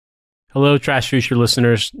Hello, Trashfuture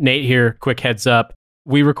listeners. Nate here. Quick heads up.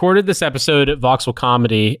 We recorded this episode at Vauxhall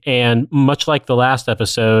Comedy, and much like the last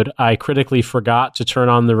episode, I critically forgot to turn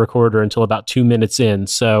on the recorder until about 2 minutes in.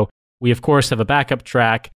 So we, of course, have a backup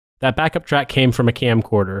track. That backup track came from a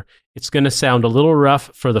camcorder. It's going to sound a little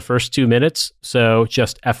rough for the first 2 minutes, so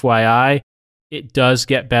just FYI, it does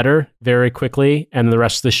get better very quickly, and the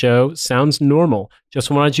rest of the show sounds normal.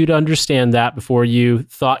 Just wanted you to understand that before you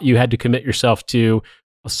thought you had to commit yourself to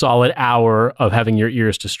a solid hour of having your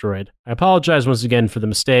ears destroyed. I apologize once again for the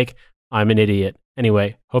mistake. I'm an idiot.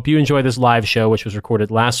 Anyway, hope you enjoy this live show, which was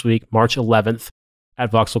recorded last week, March 11th,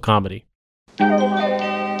 at Vauxhall Comedy.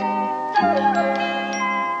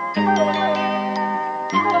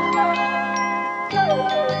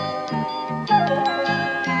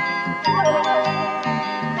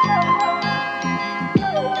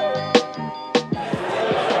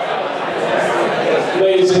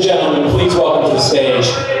 Ladies and gentlemen, please welcome to the stage,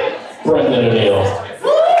 Brendan O'Neill.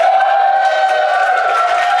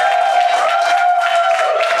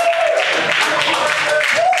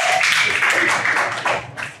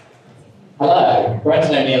 Hello,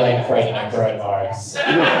 Brendan O'Neill ain't afraid of no coronavirus.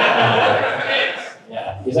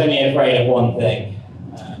 Yeah, he's only afraid of one thing.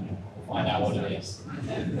 We'll find out what it is.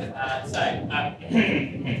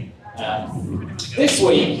 This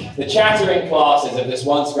week, the chattering classes of this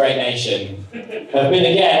once great nation have been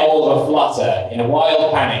again all of a flutter in a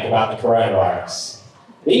wild panic about the coronavirus.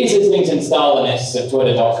 These Islington Stalinists of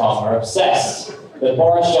Twitter.com are obsessed that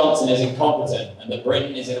Boris Johnson is incompetent and that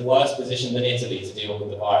Britain is in a worse position than Italy to deal with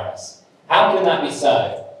the virus. How can that be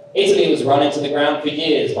so? Italy was run into the ground for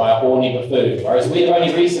years by a horny buffoon, whereas we have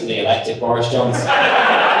only recently elected Boris Johnson.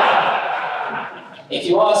 If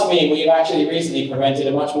you ask me, we've actually recently prevented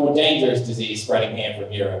a much more dangerous disease spreading here from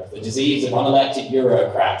Europe, the disease of unelected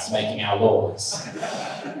bureaucrats making our laws.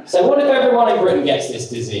 So what if everyone in Britain gets this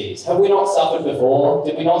disease? Have we not suffered before?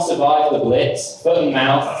 Did we not survive the Blitz, foot and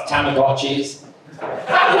mouth, Tamagotchis?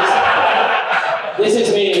 This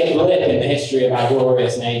is merely a blip in the history of our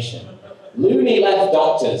glorious nation. Loony left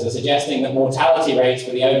doctors are suggesting that mortality rates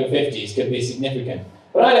for the over 50s could be significant.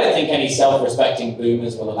 But I don't think any self-respecting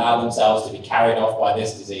boomers will allow themselves to be carried off by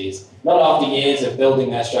this disease, not after years of building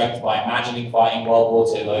their strength by imagining fighting World War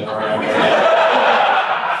II over and over again.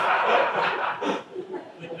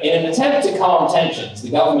 In an attempt to calm tensions, the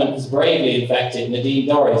government has bravely infected Nadine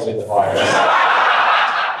Dorries with the virus,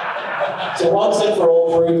 to once and for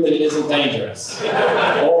all prove that it isn't dangerous,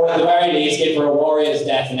 or at the very least give her a warrior's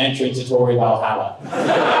death and entry to Tory Valhalla.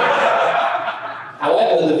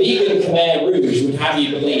 However, the vegan Khmer Rouge would have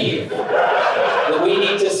you believe that we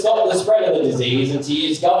need to stop the spread of the disease and to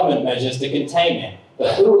use government measures to contain it.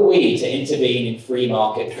 But who are we to intervene in free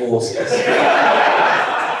market forces?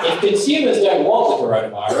 If consumers don't want the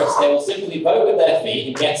coronavirus, they will simply vote with their feet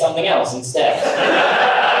and get something else instead,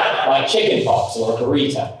 like chicken pox or a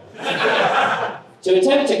burrito. To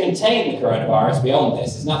attempt to contain the coronavirus beyond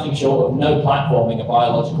this is nothing short of no platforming a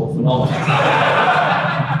biological phenomenon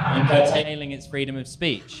and curtailing its freedom of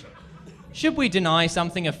speech. Should we deny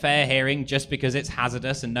something a fair hearing just because it's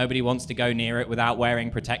hazardous and nobody wants to go near it without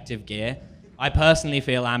wearing protective gear? I personally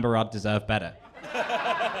feel Amber Rudd deserved better.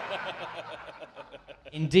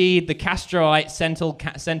 Indeed, the Castroite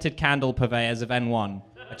scented candle purveyors of N1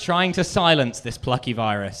 are trying to silence this plucky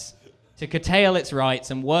virus, to curtail its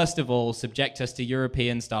rights and, worst of all, subject us to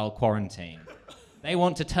European-style quarantine. They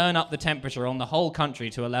want to turn up the temperature on the whole country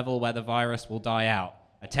to a level where the virus will die out,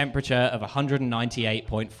 a temperature of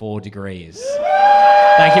 198.4 degrees.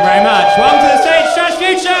 Thank you very much. Welcome to the stage,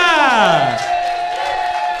 Trashfuture!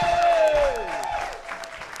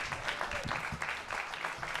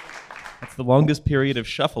 That's the longest period of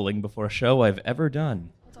shuffling before a show I've ever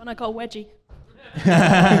done. Hold on, I got a wedgie.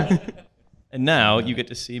 And now you get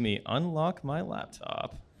to see me unlock my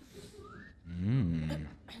laptop.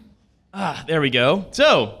 There we go.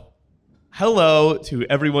 So, hello to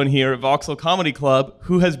everyone here at Vauxhall Comedy Club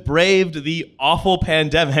who has braved the awful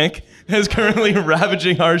pandemic that is currently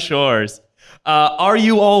ravaging our shores. Are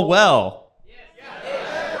you all well?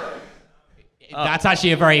 That's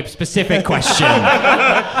actually a very specific question.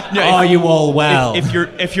 Are you all well?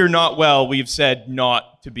 If you're not well, we've said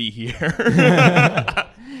not to be here.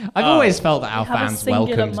 I've always felt that our Have a fans singular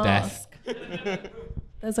welcomed mask. death.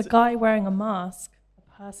 There's a guy wearing a mask. A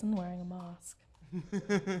person wearing a mask.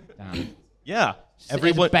 Damn. Yeah.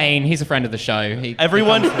 Everyone, Bane, he's a friend of the show.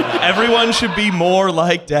 Everyone should be more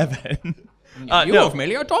like Devin. You have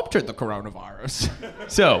merely adopted the coronavirus.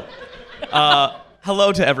 So,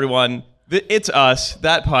 hello to everyone. It's us,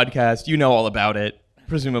 that podcast. You know all about it,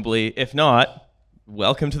 presumably. If not,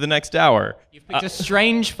 welcome to the next hour. You've picked a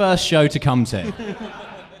strange first show to come to.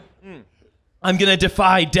 I'm going to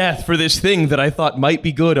defy death for this thing that I thought might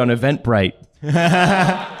be good on Eventbrite.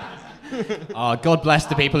 Oh, God bless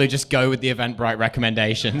the people who just go with the Eventbrite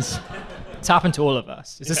recommendations. It's happened to all of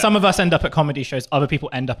us. It's just some of us end up at comedy shows, other people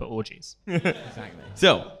end up at orgies. Exactly.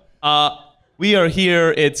 So, we are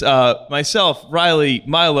here. It's myself, Riley,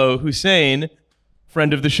 Milo, Hussein,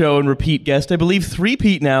 friend of the show and repeat guest, I believe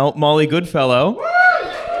three-peat now, Mollie Goodfellow.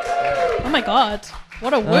 Oh my God.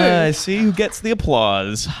 What a woo. I see who gets the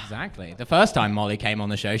applause. Exactly. The first time Mollie came on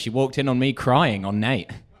the show, she walked in on me crying on Nate.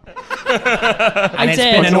 I It's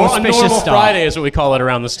did. been an A auspicious normal start. Friday is what we call it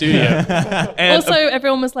around the studio. And Also,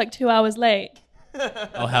 everyone was like 2 hours late.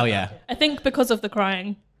 Oh, hell yeah. I think because of the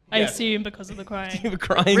crying. I Yeah. assume because of the crying. you were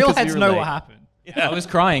crying Real 'cause you heads were know late. what happened. I was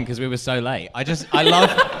crying because we were so late.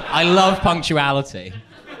 I love punctuality.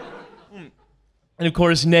 And of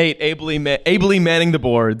course, Nate, ably manning the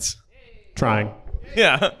boards. Trying.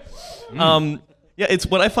 Yeah. Yeah, it's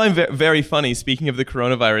what I find very funny, speaking of the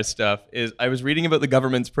coronavirus stuff, is I was reading about the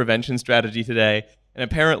government's prevention strategy today, and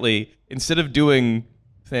apparently, instead of doing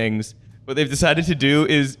things, what they've decided to do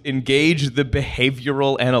is engage the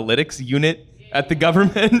behavioral analytics unit at the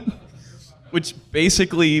government, which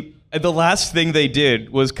basically, the last thing they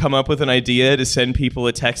did was come up with an idea to send people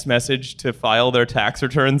a text message to file their tax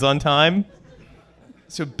returns on time.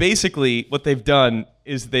 So basically, what they've done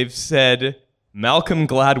is they've said, Malcolm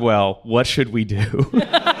Gladwell, what should we do?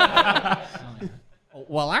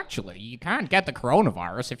 Well, actually, you can't get the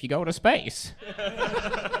coronavirus if you go to space.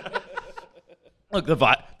 Look,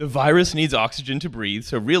 the virus needs oxygen to breathe.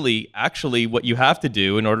 So really, actually, what you have to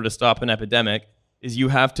do in order to stop an epidemic is you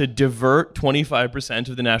have to divert 25%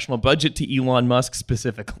 of the national budget to Elon Musk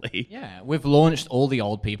specifically. Yeah, we've launched all the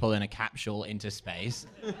old people in a capsule into space,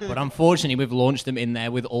 but unfortunately we've launched them in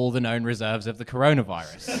there with all the known reserves of the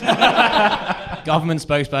coronavirus. Government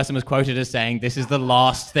spokesperson was quoted as saying, "This is the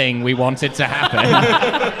last thing we wanted to happen."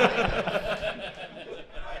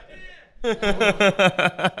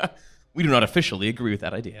 We do not officially agree with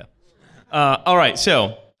that idea. All right,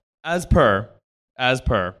 so as per,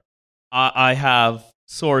 I have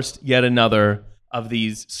sourced yet another of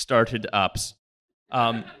these started ups.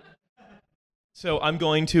 So I'm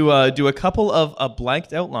going to do a couple of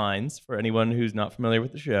blanked outlines for anyone who's not familiar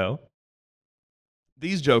with the show.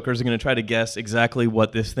 These jokers are going to try to guess exactly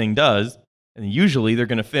what this thing does, and usually they're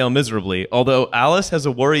going to fail miserably, although Alice has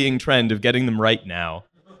a worrying trend of getting them right now.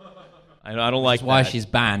 I don't like That's why that. she's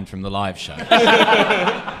banned from the live show.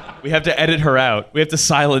 We have to edit her out. We have to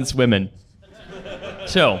silence women.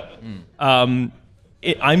 So, I'm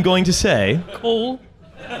going to say Cool.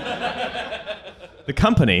 the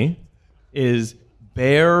company is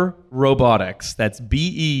Bear Robotics. That's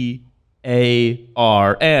BEAR.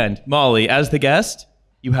 And Mollie, as the guest,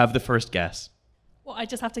 you have the first guess. Well, I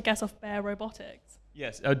just have to guess off Bear Robotics.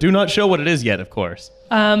 Yes. Do not show what it is yet, of course.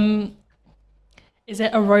 Is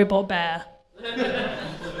it a robot bear?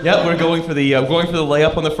 Yeah, we're going for the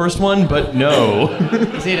layup on the first one, but no.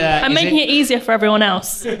 Is it? I'm making it easier for everyone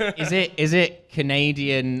else. Is it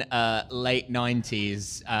Canadian late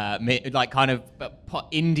 90s like kind of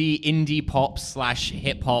indie pop /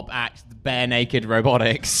 hip hop act Bare Naked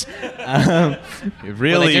Robotics? Really?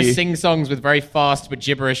 Where they just sing songs with very fast but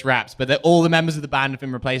gibberish raps, but all the members of the band have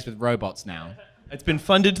been replaced with robots now. It's been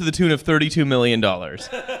funded to the tune of $32 million.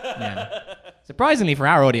 Yeah. Surprisingly for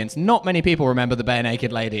our audience, not many people remember the Bare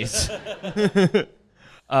Naked Ladies.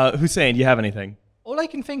 Hussein, do you have anything? All I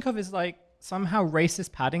can think of is like somehow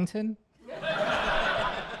racist Paddington.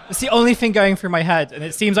 It's the only thing going through my head, and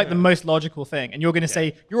it seems like the most logical thing. And you're going to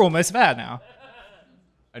say, you're almost there now.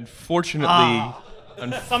 Unfortunately,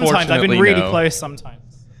 Sometimes. I've been really close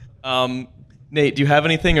sometimes. Nate, do you have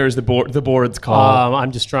anything, or is the board's call?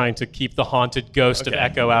 I'm just trying to keep the haunted ghost of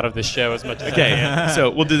Echo out of the show as much as I Okay, can. so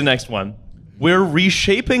we'll do the next one. We're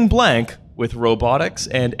reshaping blank with robotics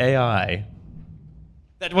and AI.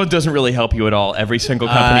 That one doesn't really help you at all. Every single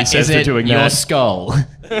company says they're doing your that. skull?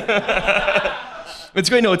 It's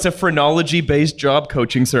great. No, it's a phrenology-based job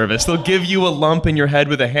coaching service. They'll give you a lump in your head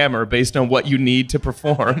with a hammer based on what you need to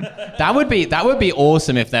perform. That would be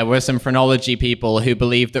awesome if there were some phrenology people who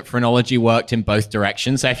believed that phrenology worked in both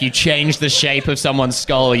directions. So if you changed the shape of someone's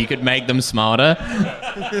skull, you could make them smarter.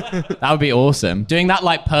 That would be awesome. Doing that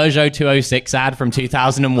like Peugeot 206 ad from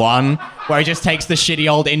 2001, where he just takes the shitty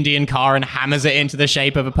old Indian car and hammers it into the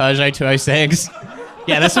shape of a Peugeot 206.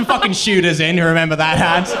 Yeah, there's some fucking shooters in who remember that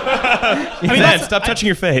ad. I mean, man, stop touching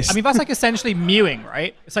your face. I mean, that's like essentially mewing,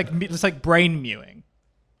 right? It's like brain mewing.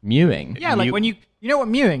 Mewing? Yeah, like when you know what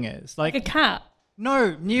mewing is? Like a cat.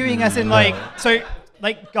 No, mewing as in like, so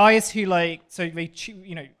like guys who like, so they,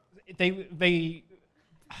 you know, they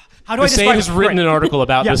How do I Hussein describe has written an article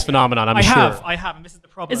about this phenomenon, I'm sure. I have, and this is the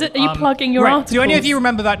problem. Are you plugging your articles? Do any of you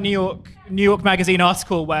remember that New York Magazine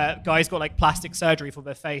article where guys got like plastic surgery for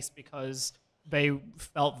their face because they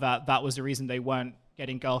felt that was the reason they weren't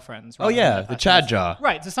getting girlfriends? Oh yeah, the Chad jaw.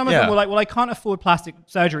 Right, so some of them were like, well, I can't afford plastic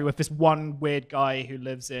surgery with this one weird guy who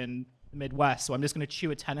lives in the Midwest, so I'm just going to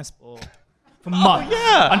chew a tennis ball for months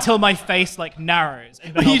until my face like narrows.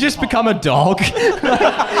 And You just become a dog.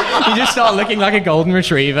 You just start looking like a golden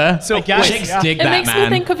retriever. So chicks dig It that, makes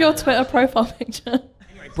man. me think of your Twitter profile picture.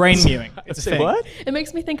 brain mewing. It's a Say thing. what? It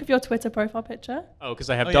makes me think of your Twitter profile picture. Oh,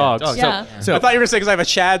 because I have dogs. Yeah. So I thought you were going to say because I have a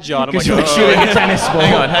Chad jaw. And I'm like, You're shooting a tennis ball.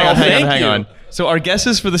 hang on. So our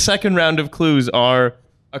guesses for the second round of clues are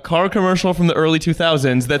a car commercial from the early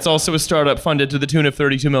 2000s that's also a startup funded to the tune of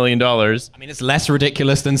 $32 million. I mean, it's less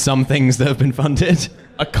ridiculous than some things that have been funded.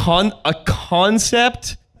 A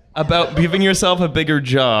concept about giving yourself a bigger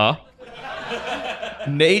jaw.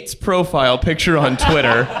 Nate's profile picture on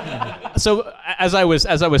Twitter. So as I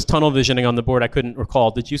was tunnel visioning on the board, I couldn't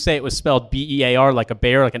recall. Did you say it was spelled B-E-A-R, like a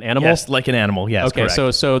bear, like an animal? Yes, like an animal. Yes, Okay,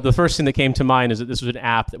 correct. so the first thing that came to mind is that this was an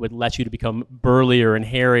app that would let you to become burlier and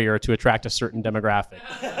hairier to attract a certain demographic.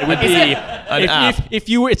 It would be if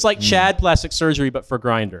you were, it's like Chad plastic surgery, but for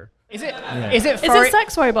Grindr. Is it Is it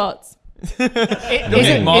sex robots?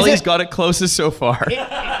 Mollie's got it closest so far.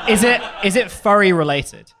 Is it furry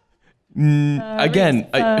related? Again,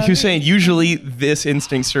 Hussein, usually this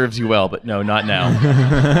instinct serves you well, but no, not now.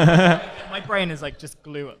 My brain is like just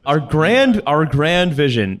glue at this Our point. grand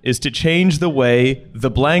vision is to change the way the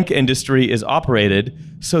blank industry is operated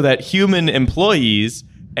so that human employees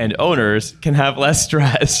and owners can have less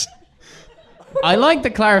stress. I like the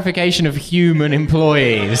clarification of human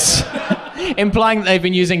employees. Implying that they've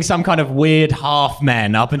been using some kind of weird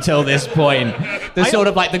half-men up until this point. They're sort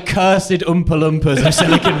of like the cursed Oompa Loompas of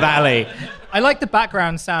Silicon Valley. I like the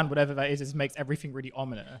background sound, whatever that is. It makes everything really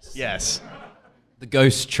ominous. Yes. The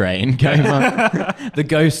ghost train going on. The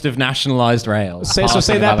ghost of nationalized rails. Say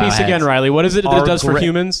passing that above our piece again, heads. Riley. What is it that it does for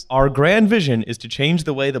humans? Our grand vision is to change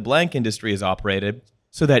the way the blank industry is operated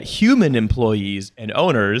so that human employees and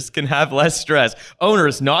owners can have less stress.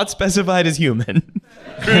 Owners not specified as human.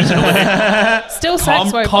 Still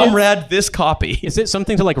sex robots. Comrade, this copy. Is it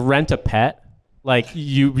something to like rent a pet? Like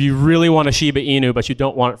you really want a Shiba Inu, but you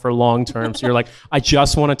don't want it for long term. So you're like, I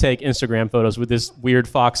just want to take Instagram photos with this weird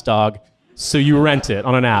fox dog. So you rent it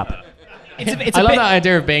on an app. I love that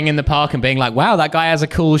idea of being in the park and being like, wow, that guy has a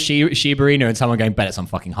cool Shiba Inu, and someone going, bet it's on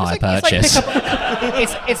fucking hire purchase.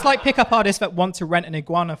 It's like pickup artists that want to rent an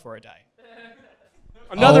iguana for a day.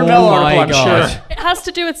 Another Mel article, I'm sure. It has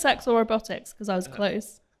to do with sex or robotics because I was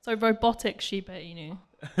close. So robotic Shiba Inu.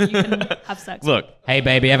 You can have sex. Look, Hey,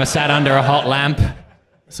 baby, ever sat under a hot lamp?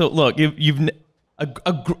 so look,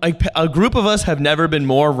 a group of us have never been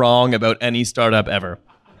more wrong about any startup ever.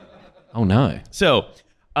 Oh, no. So,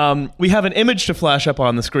 we have an image to flash up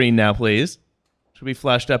on the screen now, please. Should be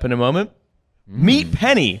flashed up in a moment. Meet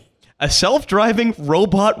Penny, a self-driving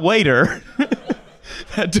robot waiter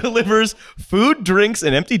that delivers food, drinks,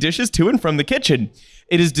 and empty dishes to and from the kitchen.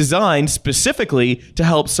 It is designed specifically to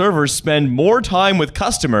help servers spend more time with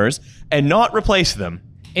customers and not replace them.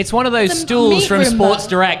 It's one of those It's a stools meat from Roomba. Sports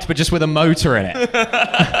Direct, but just with a motor in it.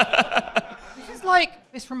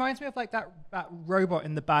 This reminds me of like that robot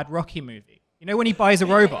in the bad Rocky movie. You know when he buys a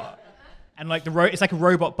robot and like it's like a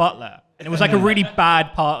robot butler, and it was like a really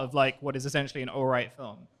bad part of like what is essentially an alright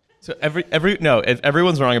film. So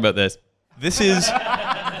everyone's wrong about this. This is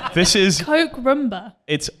Coke Roomba.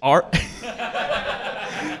 it's art.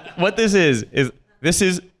 What this is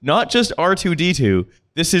not just R2-D2.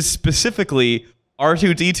 This is specifically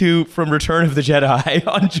R2-D2 from Return of the Jedi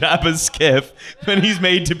on Jabba's skiff when he's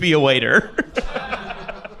made to be a waiter.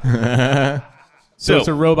 So it's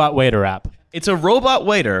a robot waiter app. It's a robot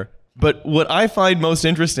waiter, but what I find most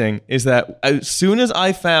interesting is that as soon as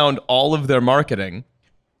I found all of their marketing,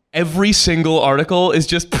 every single article is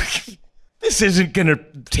just, this isn't going to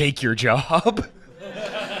take your job.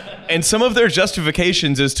 And some of their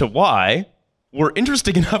justifications as to why were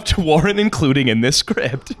interesting enough to warrant including in this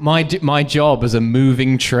script. My job as a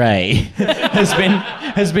moving tray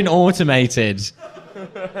has been automated.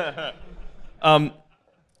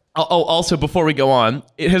 Also, before we go on,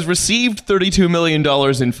 it has received $32 million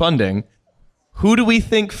in funding. Who do we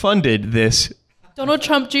think funded this? Donald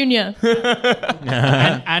Trump Jr.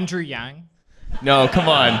 And Andrew Yang. No, come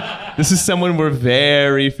on. This is someone we're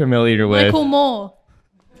very familiar with. Michael Moore.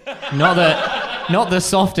 Not the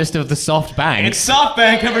softest of the soft banks.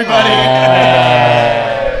 SoftBank, everybody!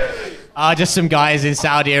 Just some guys in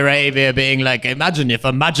Saudi Arabia being like, imagine if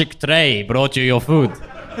a magic tray brought you your food.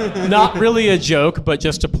 Not really a joke, but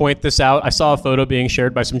just to point this out, I saw a photo being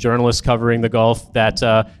shared by some journalists covering the Gulf that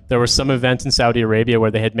there was some event in Saudi Arabia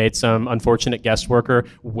where they had made some unfortunate guest worker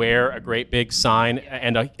wear a great big sign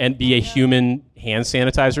and be a human hand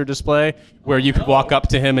sanitizer display where you could walk up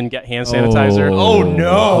to him and get hand sanitizer. Oh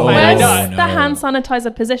no! Where's the hand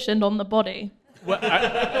sanitizer positioned on the body? Well,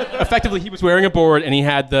 effectively, he was wearing a board, and he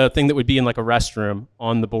had the thing that would be in like a restroom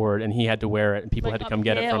on the board, and he had to wear it, and people had to come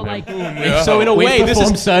get it from him. So in a way, this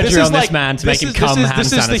is surgery on this man to make him come hand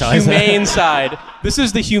This is the humane side. This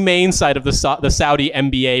is the humane side of the Saudi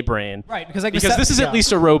MBA brain, Right, because this is at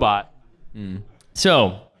least a robot.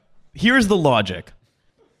 So, here's the logic.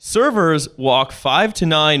 Servers walk 5 to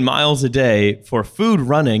 9 miles a day for food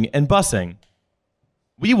running and busing.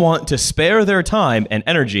 We want to spare their time and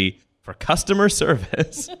energy for customer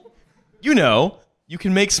service. You know, you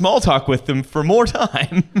can make small talk with them for more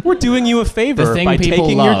time. We're doing you a favor The thing by people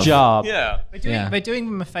taking your love. job. Yeah. We're doing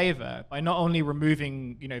them a favor by not only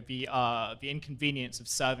removing, the inconvenience of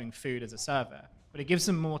serving food as a server, but it gives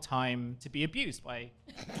them more time to be abused by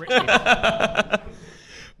rich people.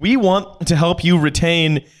 We want to help you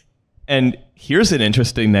retain, and here's an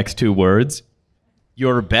interesting next 2 words,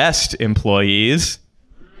 your best employees.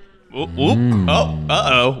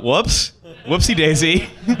 Oh, whoops. Whoopsie daisy.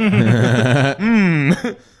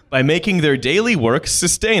 By making their daily work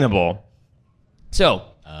sustainable. So,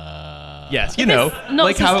 yes, Not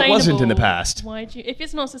like how it wasn't in the sustainable, past. if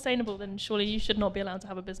it's not sustainable, then surely you should not be allowed to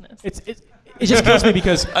have a business. It just kills me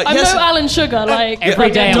because I'm no Alan Sugar.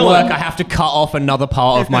 Every day at Dylan. work, I have to cut off another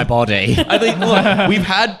part of my body. I think, look, we've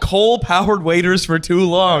had coal-powered waiters for too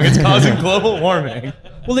long. It's causing global warming.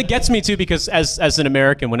 Well, it gets me too because as an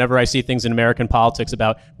American, whenever I see things in American politics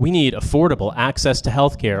about we need affordable access to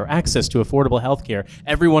healthcare, access to affordable healthcare,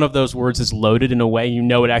 every one of those words is loaded in a way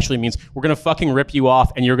it actually means we're gonna fucking rip you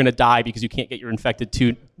off and you're gonna die because you can't get your infected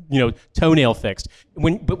toenail fixed.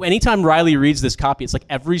 But anytime Riley reads this copy, it's like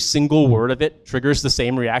every single word of it triggers the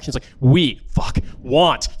same reaction. It's like we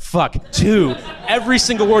want to. Every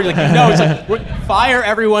single word. You're like, no, it's like fire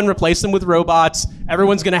everyone, replace them with robots.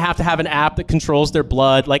 Everyone's gonna have to have an app that controls their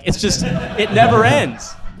blood. Like it's just, it never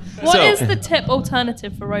ends. What is the tip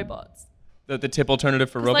alternative for robots? The tip alternative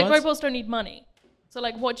for 'Cause, robots? like robots don't need money. So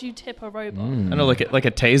what do you tip a robot? I don't know, like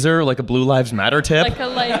a taser, like a Blue Lives Matter tip.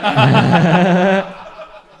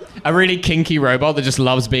 A really kinky robot that just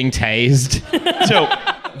loves being tased. So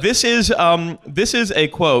this is a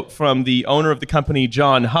quote from the owner of the company,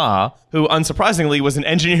 John Ha, who unsurprisingly was an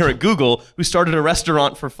engineer at Google who started a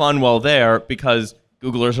restaurant for fun while there because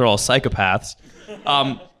Googlers are all psychopaths.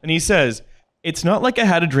 And he says, "It's not like I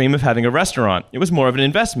had a dream of having a restaurant. It was more of an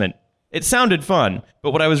investment. It sounded fun,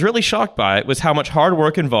 but what I was really shocked by was how much hard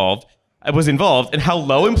work was involved and how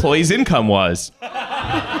low employees' income was."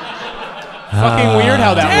 Fucking weird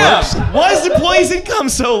how that works. Why is employees' income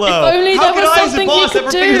so low? If only How there could was I, as a something boss, you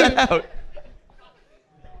ever could figure do. that out?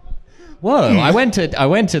 Whoa! I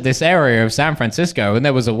went to this area of San Francisco, and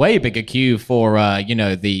there was a way bigger queue for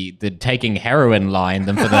the taking heroin line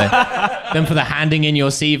than for the handing in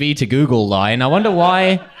your CV to Google line. I wonder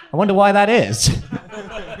why that is.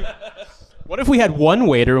 What if we had one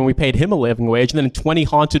waiter and we paid him a living wage, and then 20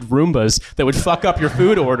 haunted Roombas that would fuck up your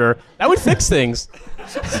food order? That would fix things.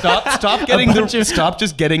 Stop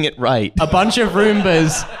just getting it right. A bunch of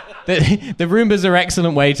Roombas. The Roombas are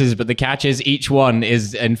excellent waiters, but the catch is each one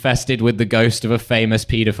is infested with the ghost of a famous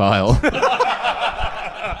pedophile.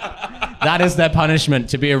 That is their punishment,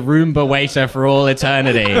 to be a Roomba waiter for all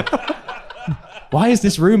eternity. Why is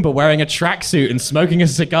this Roomba wearing a tracksuit and smoking a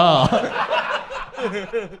cigar?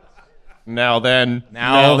 Now then.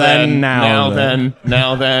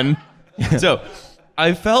 So,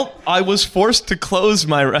 I felt as I was forced to close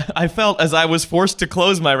my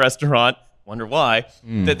restaurant. Wonder why?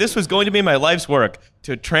 That this was going to be my life's work,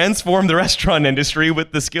 to transform the restaurant industry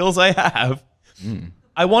with the skills I have.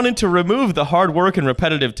 I wanted to remove the hard work and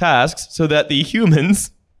repetitive tasks so that the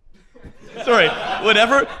humans. Sorry,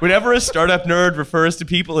 whenever a startup nerd refers to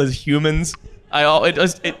people as humans, I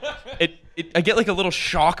get like a little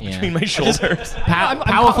shock between my shoulders.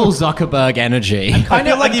 Powerful Zuckerberg energy. I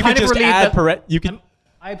feel like you could just add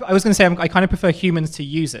I was going to say I kind of prefer humans to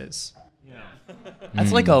users.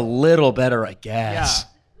 That's like a little better, I guess.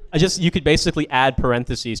 You could basically add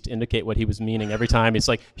parentheses to indicate what he was meaning every time. It's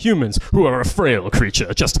like humans who are a frail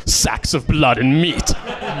creature, just sacks of blood and meat.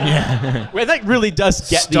 Yeah, well, that really does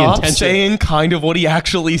get the intention. Stop saying kind of what he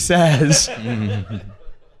actually says.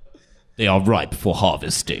 They are ripe for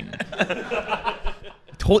harvesting. I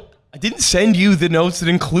didn't send you the notes that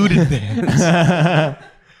included this.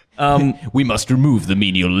 We must remove the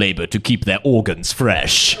menial labor to keep their organs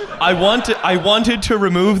fresh. I wanted to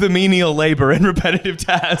remove the menial labor and repetitive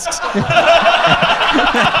tasks.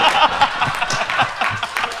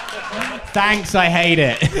 Thanks, I hate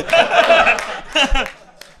it.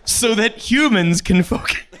 So that humans can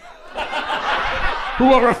focus.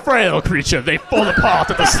 Who are a frail creature, they fall apart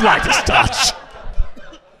at the slightest touch.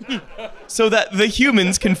 So that the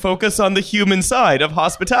humans can focus on the human side of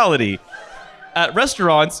hospitality. At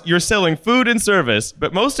restaurants, you're selling food and service,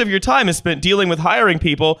 but most of your time is spent dealing with hiring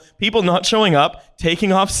people not showing up,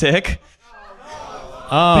 taking off sick.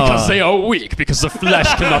 Because they are weak, because the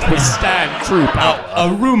flesh cannot withstand true power. A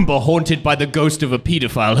Roomba haunted by the ghost of a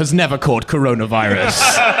pedophile has never caught coronavirus.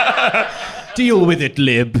 Deal with it,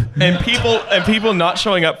 Lib. And people not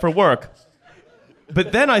showing up for work.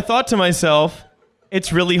 But then I thought to myself,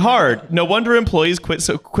 it's really hard. No wonder employees quit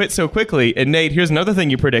so quickly. And Nate, here's another thing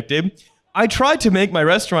you predicted. I tried to make my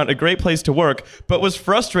restaurant a great place to work, but was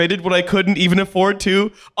frustrated when I couldn't even afford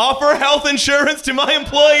to offer health insurance to my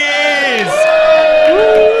employees.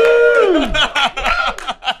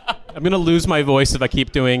 I'm going to lose my voice if I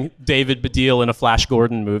keep doing David Baddiel in a Flash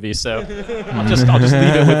Gordon movie, so I'll just leave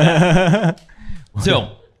it with that.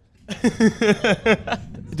 So,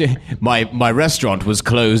 my restaurant was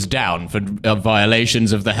closed down for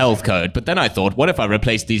violations of the health code, but then I thought, what if I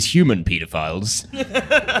replaced these human pedophiles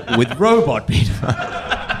with robot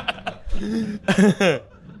pedophiles?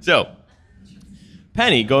 So,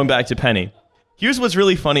 Penny, going back to Penny. Here's what's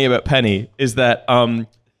really funny about Penny is that,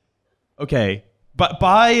 okay, but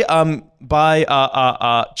by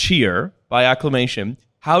cheer, by acclamation,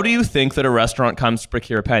 how do you think that a restaurant comes to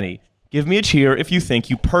procure Penny? Give me a cheer if you think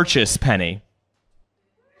you purchase Penny.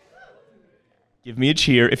 Give me a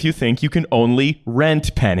cheer if you think you can only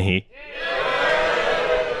rent Penny.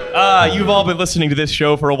 You've all been listening to this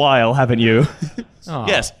show for a while, haven't you?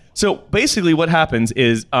 Yes. So basically what happens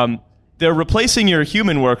is they're replacing your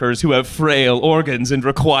human workers who have frail organs and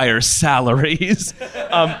require salaries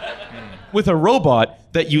with a robot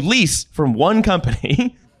that you lease from one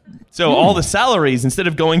company. So all the salaries, instead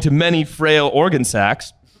of going to many frail organ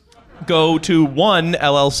sacks, go to one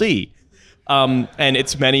LLC. And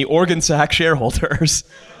it's many organ sack shareholders.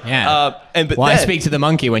 Yeah. Why speak to the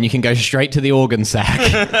monkey when you can go straight to the organ sack?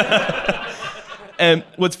 And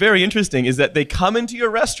what's very interesting is that they come into your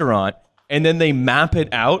restaurant and then they map it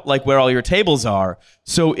out, like where all your tables are.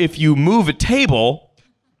 So if you move a table,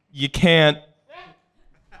 you can't.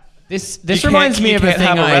 This reminds me of a thing. You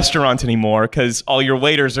can't have a restaurant anymore because all your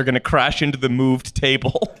waiters are going to crash into the moved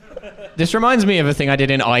table. This reminds me of a thing I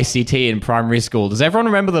did in ICT in primary school. Does everyone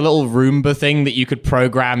remember the little Roomba thing that you could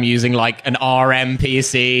program using like an RM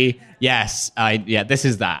PC? Yes, this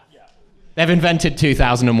is that. They've invented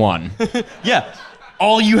 2001. Yeah.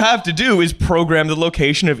 All you have to do is program the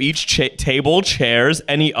location of each table, chairs,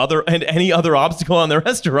 any other obstacle on the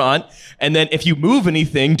restaurant, and then if you move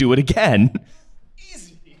anything, do it again.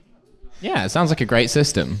 Easy. Yeah, it sounds like a great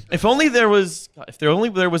system. If only there was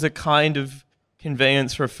a kind of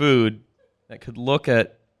conveyance for food that could look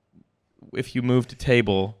at if you moved a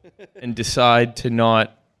table and decide to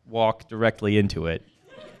not walk directly into it.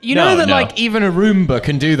 You know that like even a Roomba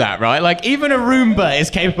can do that, right? Like even a Roomba is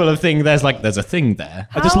capable of thinking there's a thing there.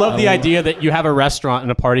 I just love the idea that you have a restaurant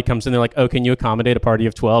and a party comes in, they're like, oh, can you accommodate a party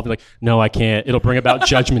of 12? You're like, no, I can't. It'll bring about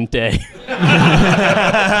Judgment Day.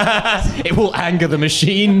 It will anger the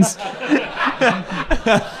machines.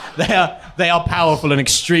 They are powerful and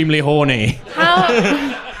extremely horny.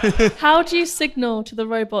 How do you signal to the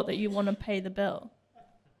robot that you want to pay the bill?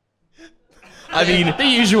 I mean, the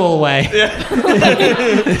usual way.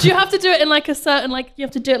 Yeah. Do you have to do it in like a certain, like you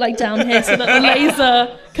have to do it like down here so that the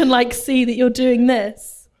laser can like see that you're doing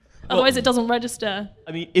this? Otherwise it doesn't register.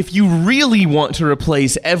 I mean, if you really want to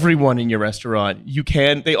replace everyone in your restaurant, you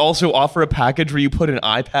can. They also offer a package where you put an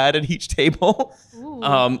iPad at each table.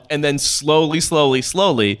 And then slowly,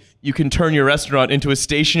 you can turn your restaurant into a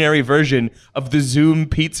stationary version of the Zoom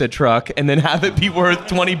pizza truck and then have it be worth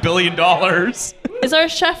 $20 billion. Is there a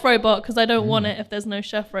chef robot? Because I don't want it if there's no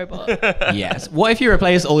chef robot. Yes. What if you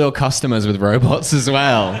replace all your customers with robots as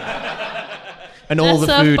well? And all the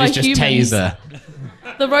food is just humans. taser.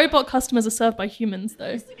 The robot customers are served by humans,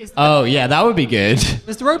 though. Oh, yeah, that would be good.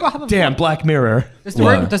 Does the robot have a Damn, Black Mirror. Does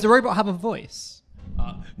the robot have a voice?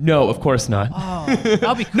 No, of course not. Oh,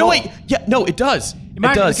 that'd be cool. No, wait. Yeah, no, it does. It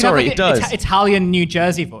does. Sorry, it does. Italian New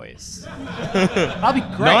Jersey voice. That'd be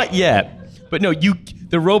great. Not yet. But no,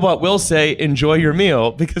 the robot will say, enjoy your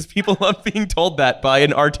meal, because people love being told that by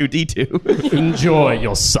an R2-D2. Enjoy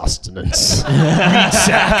your sustenance.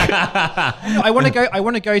 I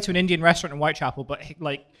want to go to an Indian restaurant in Whitechapel, but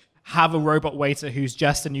like have a robot waiter who's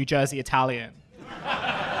just a New Jersey Italian.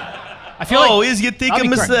 I feel is you think of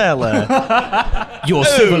masala? Your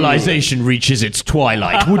civilization reaches its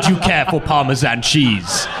twilight. Would you care for Parmesan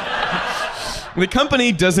cheese? The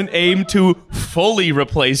company doesn't aim to fully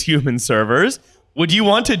replace human servers. Would you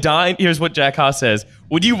want to dine? Here's what Jack Haas says.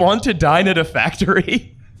 Would you want to dine at a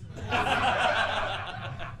factory?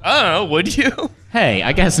 I don't know, would you? Hey,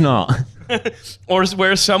 I guess not. Or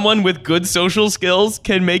where someone with good social skills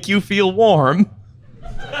can make you feel warm.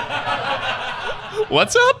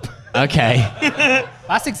 What's up? Okay.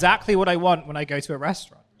 that's exactly what I want when I go to a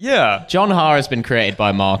restaurant. Yeah. John Ha has been created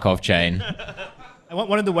by Markov chain. I want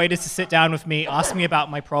one of the waiters to sit down with me, ask me about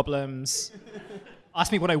my problems, ask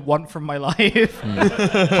me what I want from my life.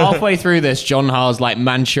 Halfway through this, John Ha's like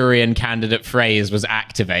Manchurian candidate phrase was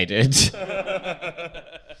activated.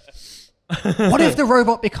 What if the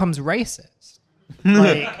robot becomes racist?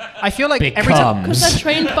 Like, I feel like every time, Because they're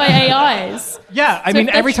trained by AIs. yeah, I So mean,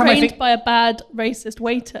 if every they're time I trained think, by a bad racist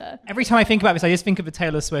waiter. every time I think about this, I just think of the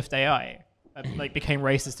Taylor Swift AI that like became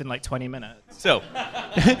racist in like 20 minutes. So,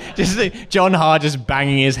 Just John Ha just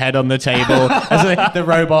banging his head on the table as the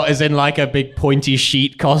robot is in like a big pointy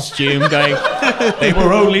sheet costume going, they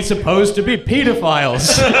were only supposed to be pedophiles.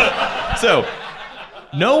 so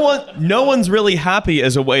no one's really happy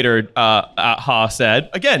as a waiter, Ha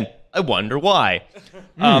said. Again, I wonder why.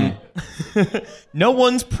 No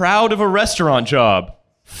one's proud of a restaurant job.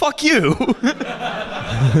 Fuck you.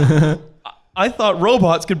 I thought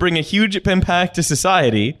robots could bring a huge impact to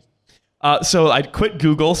society. So I quit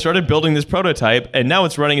Google, started building this prototype, and now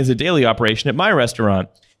it's running as a daily operation at my restaurant.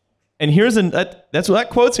 And that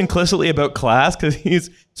quote's implicitly about class, because he's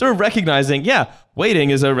sort of recognizing, waiting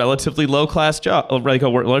is a relatively low-class job, like a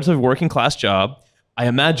relatively working-class job. I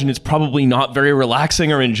imagine it's probably not very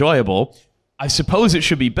relaxing or enjoyable. I suppose it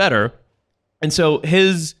should be better. And so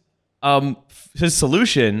his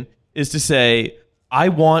solution is to say, I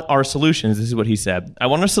want our solutions, this is what he said, I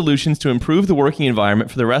want our solutions to improve the working environment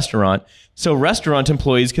for the restaurant so restaurant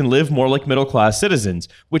employees can live more like middle-class citizens,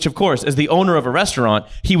 which, of course, as the owner of a restaurant,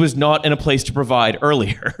 he was not in a place to provide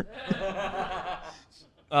earlier.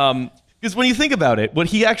 Because when you think about it, what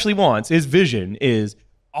he actually wants, his vision is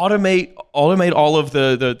automate all of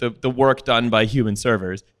the work done by human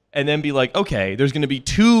servers, and then be like, okay, there's going to be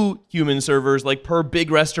 2 human servers like per big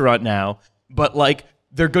restaurant now, but like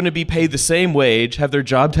they're going to be paid the same wage, have their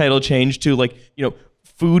job title changed to like,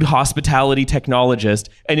 food hospitality technologist,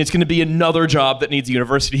 and it's going to be another job that needs a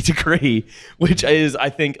university degree, which is, I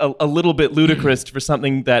think, a little bit ludicrous for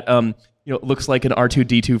something that looks like an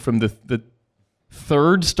R2-D2 from the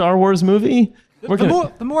 3rd Star Wars movie.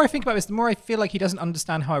 The more I think about this, the more I feel like he doesn't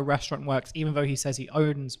understand how a restaurant works, even though he says he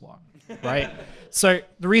owns one, right? So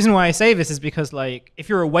the reason why I say this is because, like, if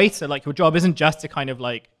you're a waiter, like, your job isn't just to kind of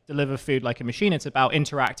like deliver food like a machine. It's about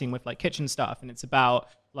interacting with like kitchen stuff, and it's about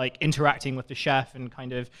like interacting with the chef and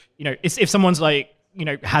kind of, if someone's like,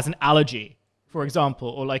 has an allergy, for example,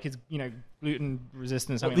 or like is, gluten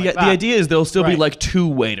resistant, something like that. The idea is there'll still be like 2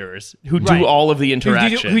 waiters who do all of the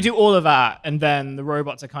interaction. Who do all of that, and then the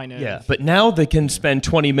robots are kind of... Yeah, but now they can spend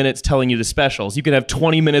 20 minutes telling you the specials. You can have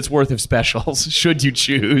 20 minutes worth of specials, should you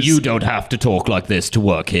choose. You don't have to talk like this to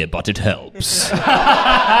work here, but it helps.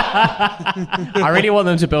 I really want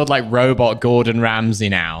them to build like robot Gordon Ramsay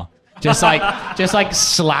now. Just like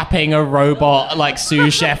slapping a robot like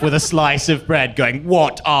sous chef with a slice of bread, going,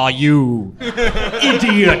 "What are you,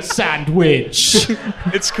 idiot sandwich?"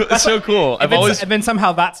 It's so cool. And then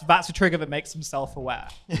somehow that's a trigger that makes them self-aware.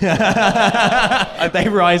 They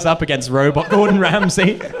rise up against robot Gordon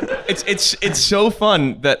Ramsay. It's so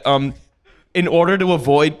fun that in order to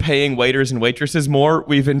avoid paying waiters and waitresses more,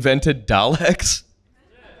 we've invented Daleks.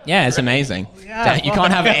 Yeah, it's amazing. You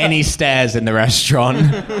can't have any stairs in the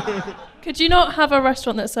restaurant. Could you not have a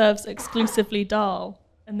restaurant that serves exclusively dal,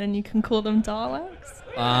 and then you can call them Daleks?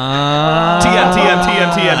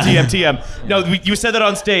 TM. No, you said that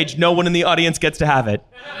on stage. No one in the audience gets to have it.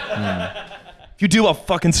 If you do, I'll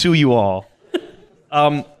fucking sue you all.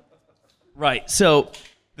 Right. So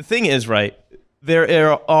the thing is, right,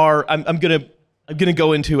 there are. I'm gonna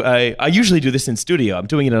go into I usually do this in studio. I'm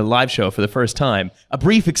doing it in a live show for the first time. A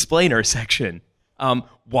brief explainer section.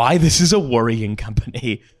 Why this is a worrying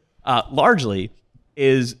company, largely,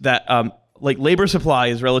 is that like labor supply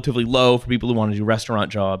is relatively low for people who want to do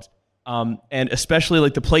restaurant jobs, and especially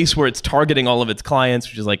like the place where it's targeting all of its clients,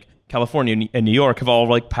 which is like California and New York, have all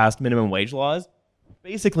like passed minimum wage laws.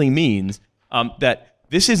 Basically means that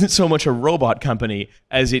this isn't so much a robot company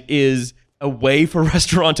as it is a way for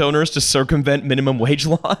restaurant owners to circumvent minimum wage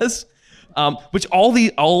laws. Which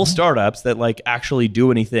all startups that like actually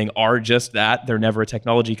do anything are just that. They're never a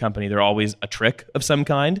technology company. They're always a trick of some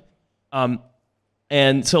kind.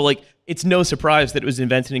 And so like it's no surprise that it was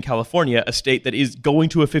invented in California, a state that is going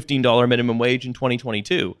to a $15 minimum wage in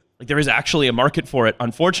 2022. Like there is actually a market for it,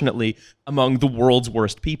 unfortunately, among the world's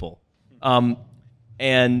worst people. Like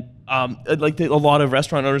a lot of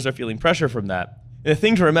restaurant owners are feeling pressure from that. And the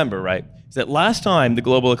thing to remember, right, is that last time the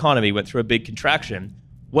global economy went through a big contraction,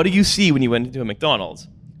 what do you see when you went into a McDonald's?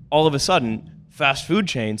 All of a sudden, fast food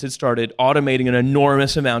chains had started automating an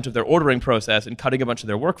enormous amount of their ordering process and cutting a bunch of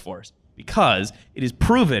their workforce, because it is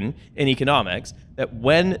proven in economics that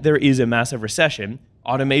when there is a massive recession,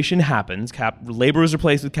 automation happens, labor is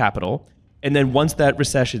replaced with capital, and then once that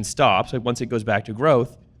recession stops, like once it goes back to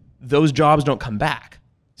growth, those jobs don't come back.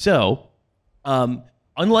 So,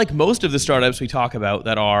 unlike most of the startups we talk about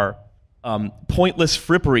that are pointless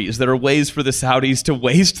fripperies that are ways for the Saudis to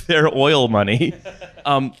waste their oil money,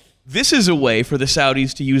 this is a way for the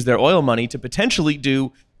Saudis to use their oil money to potentially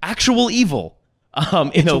do actual evil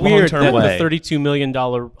in a long-term way. The $32 million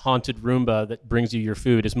haunted Roomba that brings you your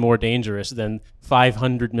food is more dangerous than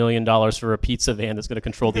 $500 million for a pizza van that's going to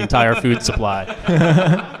control the entire food supply.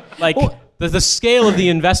 The scale of the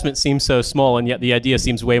investment seems so small, and yet the idea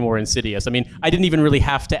seems way more insidious. I mean, I didn't even really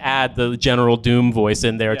have to add the General Doom voice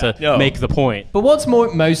in there to make the point. But what's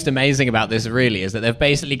most amazing about this really is that they've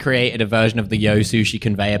basically created a version of the Yo Sushi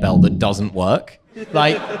conveyor belt that doesn't work.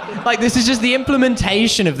 Like this is just the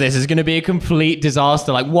implementation of this is going to be a complete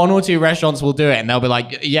disaster. Like 1 or 2 restaurants will do it and they'll be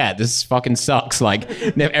like, yeah, this fucking sucks. Like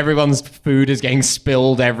everyone's food is getting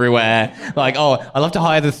spilled everywhere. Like, oh, I'd love to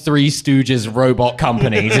hire the Three Stooges robot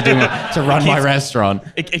company to run my restaurant.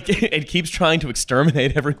 It keeps trying to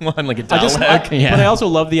exterminate everyone like a Dalek. But I also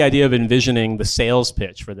love the idea of envisioning the sales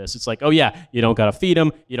pitch for this. It's like, oh yeah, you don't got to feed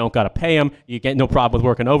them. You don't got to pay them. You get no problem with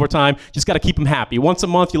working overtime. Just got to keep them happy. Once a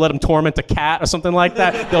month, you let them torment a cat or something like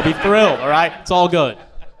that, they'll be thrilled, all right? It's all good.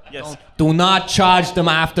 Yes. Do not charge them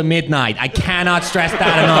after midnight. I cannot stress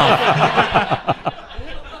that enough.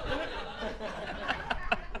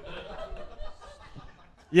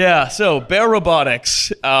 Yeah, so Bear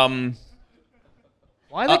Robotics. Why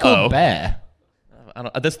are they called Bear?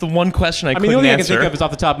 That's the one question I couldn't the only thing answer. I can think of is off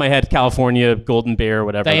the top of my head, California, Golden Bear,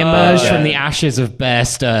 whatever. They emerged from the ashes of Bear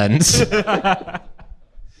Stearns.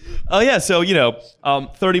 Oh, yeah, so,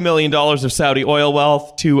 $30 million of Saudi oil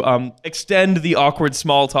wealth to extend the awkward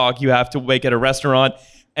small talk you have to make at a restaurant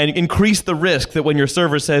and increase the risk that when your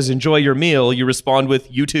server says, enjoy your meal, you respond with,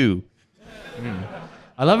 you too.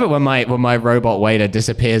 I love it when my robot waiter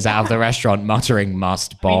disappears out of the restaurant muttering,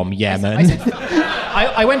 must bomb Yemen.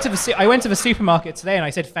 I went to the supermarket today and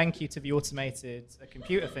I said thank you to the automated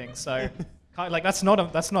computer thing. So, that's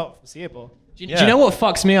not foreseeable. Do you know what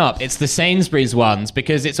fucks me up? It's the Sainsbury's ones,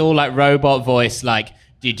 because it's all like robot voice, like,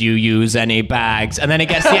 did you use any bags? And then it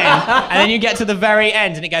gets to the end, and then you get to the very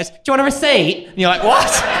end, and it goes, do you want a receipt? And you're like,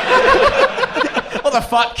 what? What the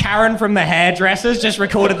fuck? Karen from the Hairdressers just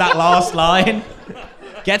recorded that last line.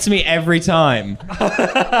 Gets me every time.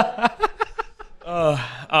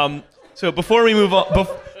 So before we move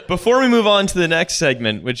on to the next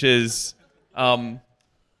segment, which is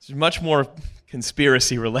much more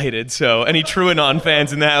conspiracy related, so any TrueAnon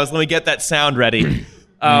fans in the house, let me get that sound ready.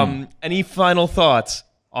 Any final thoughts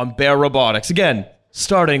on Bear Robotics? Again,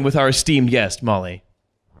 starting with our esteemed guest, Molly.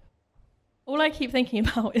 All I keep thinking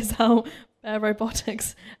about is how Bear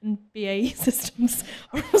Robotics and BAE Systems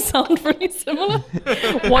all sound really similar.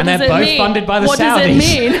 What does it both mean? Funded by the what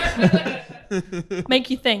Saudis. Does it mean? Make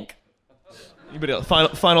you think. Anybody else?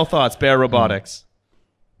 Final thoughts, Bear Robotics.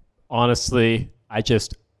 Honestly,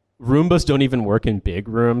 Roombas don't even work in big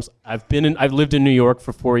rooms. I've lived in New York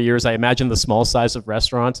for 4 years. I imagine the small size of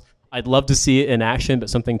restaurants. I'd love to see it in action,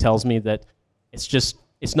 but something tells me that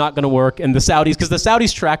it's not going to work. And the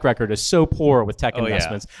Saudis' track record is so poor with tech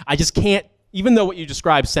investments. Yeah. I just can't, even though what you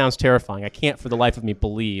described sounds terrifying, I can't for the life of me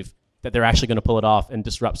believe that they're actually going to pull it off and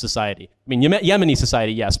disrupt society. I mean, Yemeni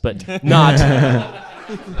society, yes, but not...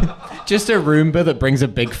 Just a Roomba that brings a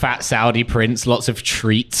big fat Saudi prince, lots of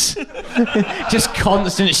treats. Just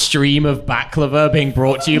constant stream of baklava being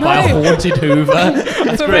brought to you by a haunted Hoover.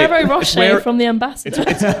 Ferrero Rocher from the ambassador.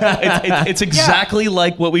 It's exactly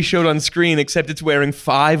like what we showed on screen, except it's wearing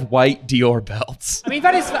 5 white Dior belts. I mean,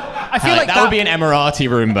 I feel like that would be an Emirati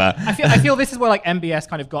Roomba. I feel this is where like MBS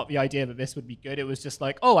kind of got the idea that this would be good. It was just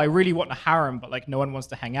like, oh, I really want a harem, but like no one wants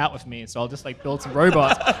to hang out with me, so I'll just like build some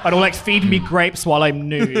robots that'll like feed me grapes while I'm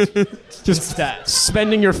nude. Just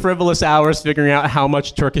spending your frivolous hours figuring out how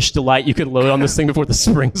much Turkish delight you can load on this thing before the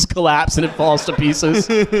springs collapse and it falls to pieces.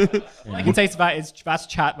 I can taste that's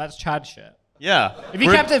Chad shit. Yeah. If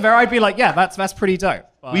you kept it there, I'd be like, yeah, that's pretty dope.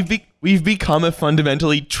 But We've become a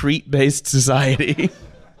fundamentally treat-based society.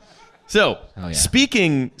 So,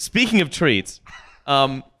 speaking of treats,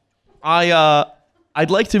 I'd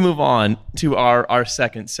like to move on to our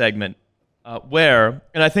second segment, where,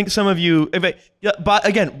 and I think some of you,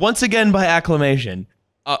 once again by acclamation,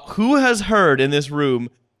 who has heard in this room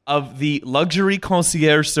of the luxury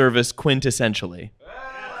concierge service quintessentially?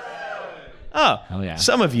 Oh, Hell yeah.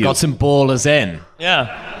 Some of you. Got some ballers in.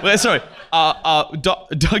 Yeah. Well, sorry.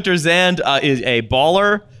 Dr. Zand is a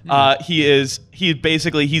baller. He's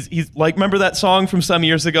like, remember that song from some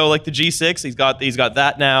years ago, like the G6? He's got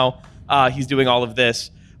that now. He's doing all of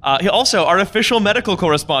this. He also our official medical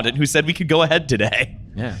correspondent who said we could go ahead today.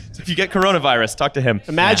 Yeah. So if you get coronavirus, talk to him.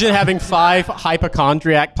 Imagine having 5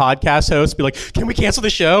 hypochondriac podcast hosts be like, can we cancel the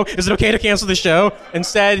show? Is it okay to cancel the show?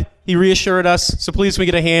 Instead, he reassured us, so please can we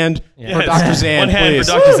get a hand for Dr. Zand, One hand please.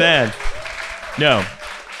 for Dr. Zand. No.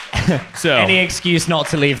 So Any excuse not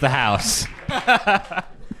to leave the house.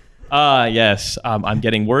 yes. I'm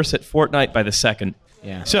getting worse at Fortnite by the second.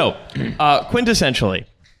 Yeah. So, quintessentially,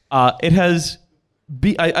 it has...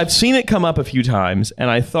 I've seen it come up a few times, and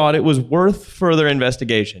I thought it was worth further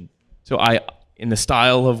investigation. So in the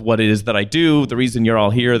style of what it is that I do, the reason you're all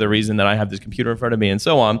here, the reason that I have this computer in front of me, and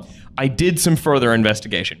so on, I did some further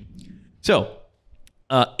investigation. So,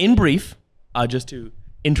 in brief, just to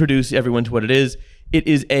introduce everyone to what it is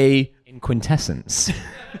a... In quintessence.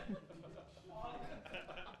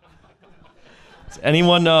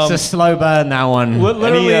 Anyone... It's a slow burn, that one.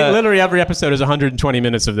 Literally every episode is 120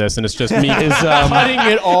 minutes of this, and it's just me cutting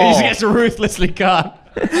it all. He just gets ruthlessly cut.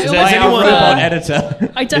 Is Like anyone... a robot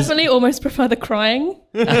editor. I definitely almost prefer the crying.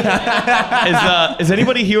 Is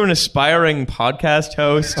anybody here an aspiring podcast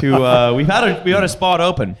host who we've had a spot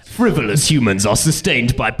open? Frivolous humans are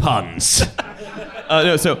sustained by puns.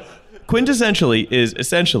 No, so quintessentially is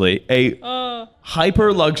essentially a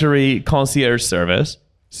hyper luxury concierge service.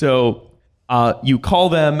 So you call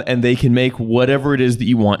them and they can make whatever it is that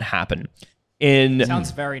you want happen.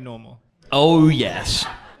 sounds very normal. Oh yes.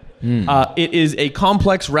 It is a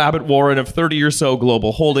complex rabbit warren of 30 or so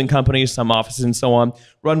global holding companies, some offices and so on,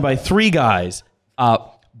 run by 3 guys.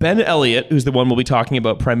 Ben Elliott, who's the one we'll be talking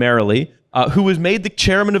about primarily, who was made the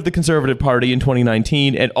chairman of the Conservative Party in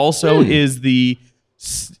 2019 and also is the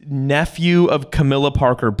nephew of Camilla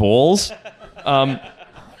Parker Bowles.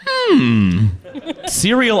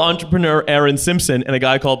 Serial entrepreneur Aaron Simpson and a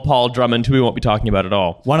guy called Paul Drummond, who we won't be talking about at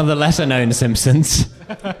all. One of the lesser known Simpsons.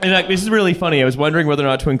 In fact, this is really funny. I was wondering whether or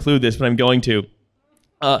not to include this, but I'm going to.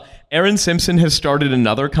 Aaron Simpson has started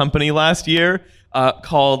another company last year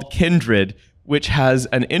called Kindred, which has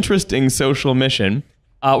an interesting social mission.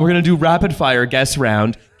 We're going to do rapid fire guess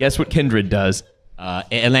round. Guess what Kindred does?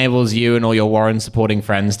 It enables you and all your Warren supporting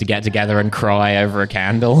friends to get together and cry over a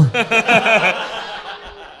candle.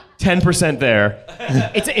 10% there.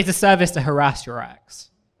 It's a service to harass your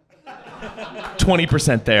ex.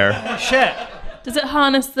 20% there. Shit. Does it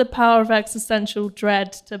harness the power of existential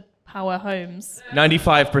dread to power homes?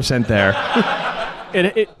 95% there.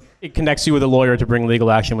 It connects you with a lawyer to bring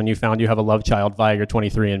legal action when you found you have a love child via your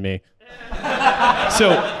 23andMe.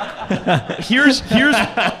 So here's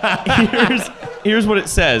what it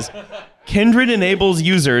says. Kindred enables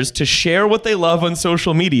users to share what they love on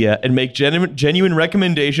social media and make genuine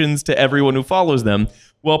recommendations to everyone who follows them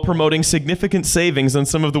while promoting significant savings on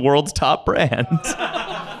some of the world's top brands.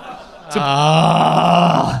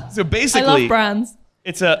 So basically, I love brands.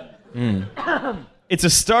 it's a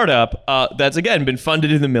startup that's, again, been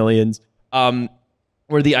funded in the millions,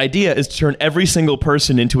 where the idea is to turn every single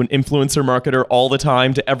person into an influencer marketer all the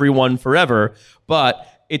time to everyone forever, but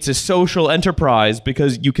it's a social enterprise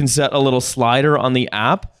because you can set a little slider on the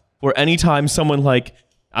app where anytime someone, like,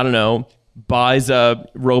 I don't know, buys a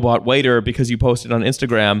robot waiter because you post it on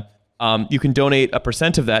Instagram, you can donate a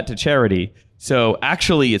 % of that to charity. So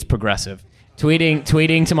actually, it's progressive.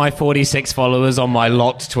 Tweeting to my 46 followers on my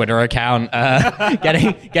locked Twitter account,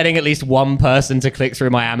 getting at least one person to click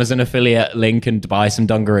through my Amazon affiliate link and buy some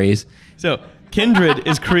dungarees. So Kindred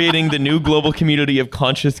is creating the new global community of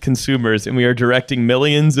conscious consumers, and we are directing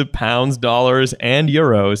millions of pounds, dollars, and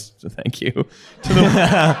euros, so thank you, to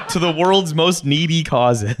the world's most needy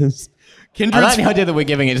causes. I like the idea that we're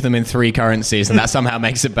giving it to them in 3 currencies, and that somehow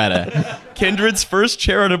makes it better. Kindred's first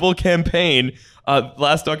charitable campaign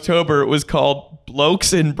last October was called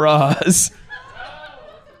Blokes in Bras.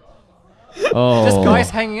 Oh. Just guys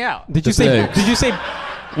hanging out. Did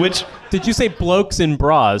you say blokes in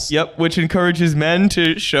bras? Yep, which encourages men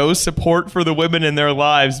to show support for the women in their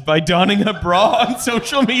lives by donning a bra on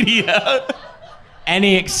social media.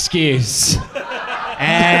 Any excuse.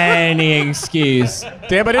 Any excuse.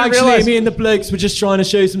 Damn, I didn't Actually, realize. me and the blokes were just trying to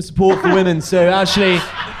show some support for women. So actually,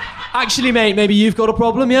 mate, maybe you've got a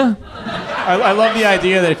problem, yeah? I love the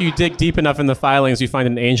idea that if you dig deep enough in the filings, you find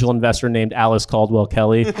an angel investor named Alice Caldwell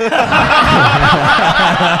Kelly.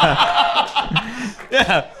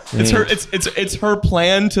 Yeah, it's her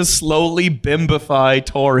plan to slowly bimbify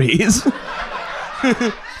Tories.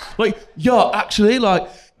 Like, yeah, actually, like,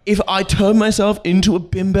 if I turn myself into a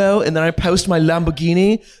bimbo and then I post my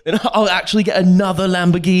Lamborghini, then I'll actually get another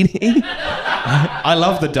Lamborghini. I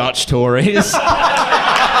love the Dutch Tories.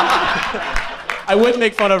 I would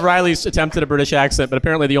make fun of Riley's attempt at a British accent, but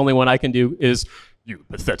apparently the only one I can do is, "You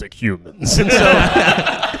pathetic humans." And so,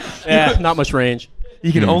 yeah, not much range.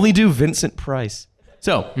 You can only do Vincent Price.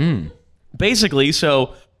 So, basically,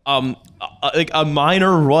 like a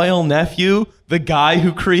minor royal nephew, the guy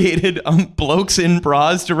who created blokes in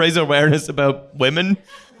bras to raise awareness about women.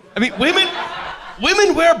 I mean, women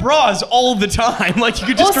wear bras all the time. Like, you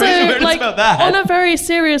could just raise awareness about that. On a very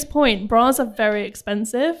serious point, bras are very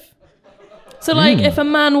expensive. So, like, if a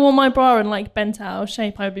man wore my bra and, like, bent out of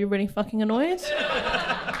shape, I would be really fucking annoyed.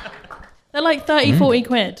 They're like 30, 40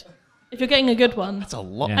 quid. If you're getting a good one. That's a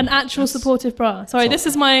lot. An actual supportive bra. Sorry, this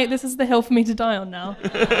is the hill for me to die on now.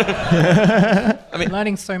 I mean,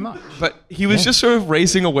 learning so much. But he was just sort of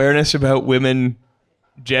raising awareness about women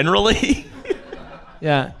generally.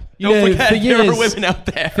 Yeah. Don't forget, there are women out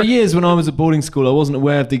there. For years when I was at boarding school, I wasn't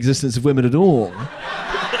aware of the existence of women at all.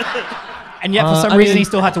 And yet, for some reason, he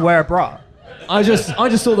still had to wear a bra. I just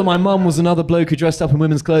thought that my mum was another bloke who dressed up in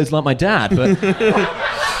women's clothes like my dad, but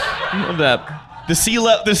Love that. The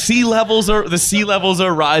sea levels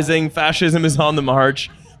are rising. Fascism is on the march.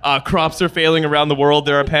 Crops are failing around the world.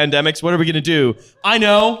 There are pandemics. What are we gonna do? I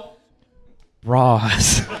know.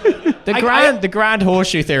 Bras. The grand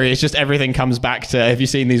horseshoe theory is just everything comes back to, have you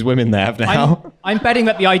seen these women there now? I'm betting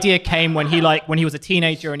that the idea came when he was a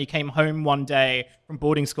teenager and he came home one day from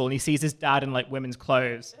boarding school and he sees his dad in like women's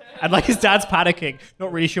clothes and like his dad's panicking,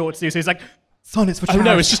 not really sure what to do. So he's like, "Son, it's for charity."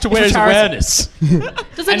 Oh no, it's just to wear his awareness.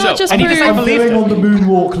 Does it not just and he prove... just I'm going on the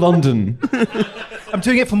moonwalk London. I'm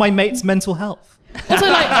doing it for my mate's mental health. Also,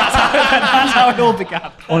 like, That's how it all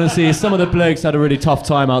began. Honestly, some of the blokes had a really tough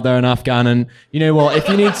time out there in Afghan, and you know what? If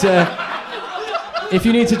you need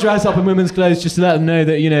to dress up in women's clothes just to let them know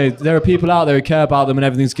that, you know, there are people out there who care about them and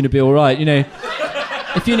everything's going to be all right, you know.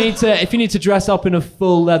 If you need to dress up in a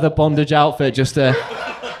full leather bondage outfit just to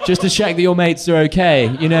check that your mates are okay,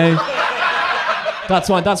 you know. That's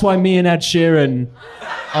why me and Ed Sheeran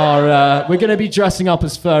are we're going to be dressing up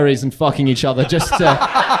as furries and fucking each other just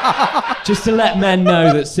to let men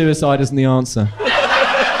know that suicide isn't the answer.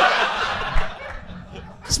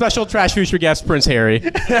 Special Trashfuture guest, Prince Harry.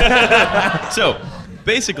 So,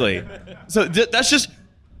 basically, that's just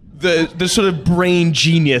the sort of brain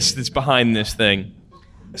genius that's behind this thing.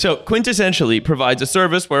 So, quintessentially provides a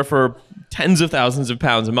service where for tens of thousands of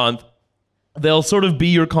pounds a month, they'll sort of be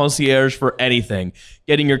your concierge for anything.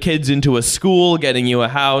 Getting your kids into a school, getting you a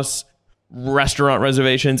house, restaurant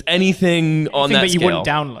reservations, anything on that you scale. wouldn't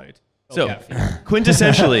download. So,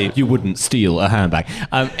 quintessentially, You wouldn't steal a handbag.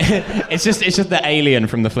 It's just the alien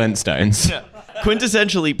from the Flintstones.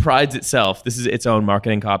 quintessentially prides itself, this is its own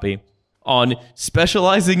marketing copy, on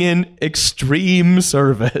specializing in extreme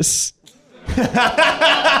service.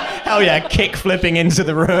 Hell yeah, kick flipping into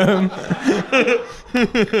the room.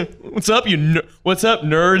 What's up, What's up,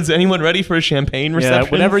 nerds? Anyone ready for a champagne reception?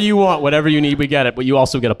 Yeah, whatever you want, whatever you need, we get it. But you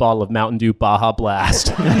also get a bottle of Mountain Dew Baja Blast.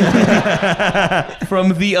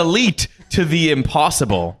 From the elite to the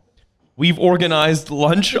impossible, we've organized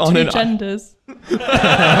lunch on two an... genders.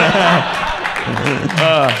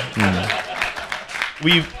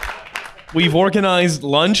 We've organized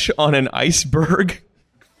lunch on an iceberg.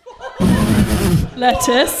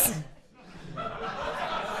 Lettuce.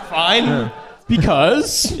 Fine.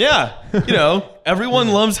 Because? Yeah. You know, everyone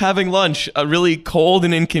loves having lunch really cold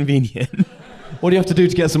and inconvenient. What do you have to do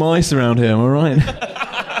to get some ice around here, am I right?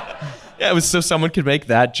 Yeah, it was so someone could make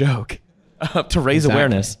that joke to raise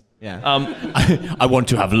awareness. Yeah. I want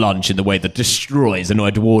to have lunch in the way that destroys an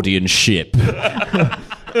Edwardian ship.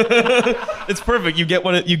 It's perfect. You get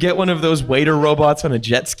one of those waiter robots on a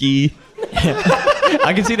jet ski.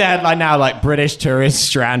 I can see the headline now, like British tourists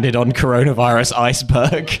stranded on coronavirus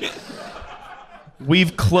iceberg.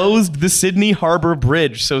 We've closed the Sydney Harbour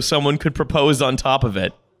Bridge so someone could propose on top of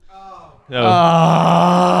it. That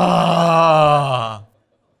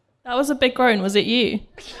was a big groan. Was it you?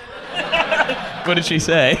 What did she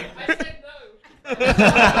say?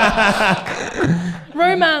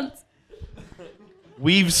 Romance.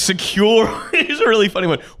 we've secured. Here's a really funny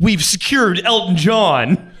one. We've secured Elton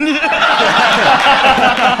John to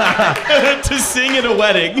sing at a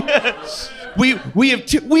wedding. We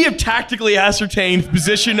have tactically ascertained the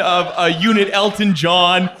position of unit Elton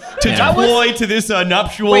John to deploy to this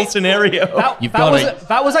nuptial scenario.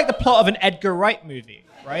 That was like the plot of an Edgar Wright movie,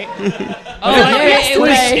 right?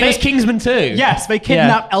 It was Kingsman 2. Yes, they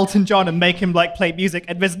kidnap Elton John and make him like play music,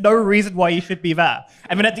 and there's no reason why he should be there.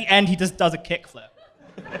 And then at the end, he just does a kickflip,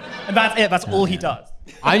 and that's it. That's all he does.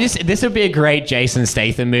 This would be a great Jason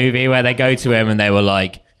Statham movie where they go to him and they were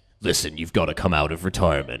like, "Listen, you've got to come out of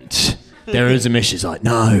retirement." There is a mission. He's like,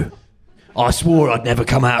 "No, I swore I'd never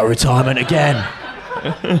come out of retirement again.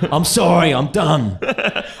 I'm sorry, I'm done.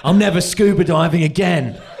 I'm never scuba diving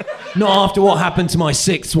again. Not after what happened to my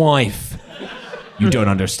 6th wife." You don't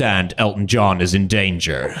understand. Elton John is in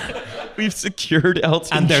danger. We've secured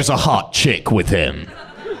Elton And there's a hot chick with him.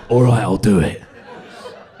 All right, I'll do it.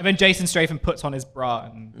 And then Jason Statham puts on his bra.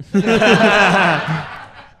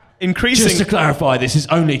 Just to clarify, this is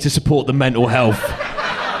only to support the mental health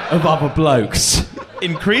of other blokes.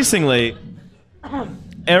 Increasingly,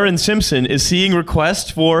 Aaron Simpson is seeing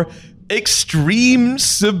requests for extreme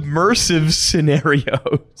submersive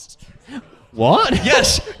scenarios. What?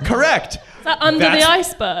 Yes, correct. Is that under the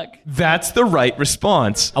iceberg? That's the right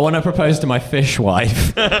response. I want to propose to my fish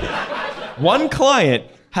wife. One client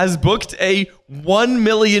has booked a £1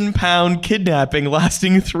 million kidnapping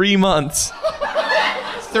lasting 3 months.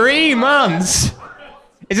 3 months?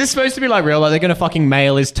 Is this supposed to be like real? Like they're going to fucking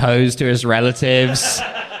mail his toes to his relatives?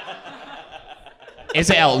 Is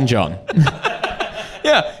it Elton John?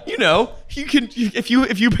 Yeah, you know, you can if you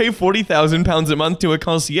pay £40,000 a month to a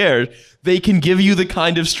concierge, they can give you the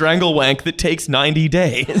kind of strangle wank that takes 90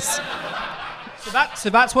 days. So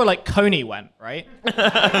that's where like Coney went, right?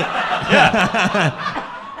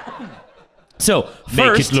 So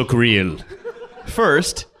Make it look real.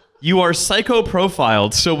 First, you are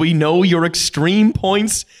psycho-profiled, so we know your extreme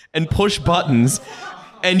points and push buttons,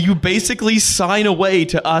 and you basically sign away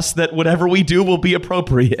to us that whatever we do will be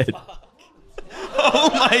appropriate.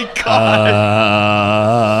 Oh my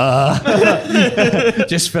God.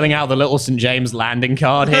 Just filling out the little St. James landing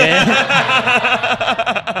card here.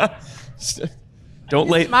 Don't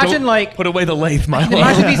put away the lathe, Milo.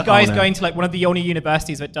 Imagine these guys going to like one of the only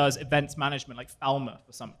universities that does events management, like Falmouth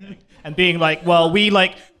or something, and being like, "Well, we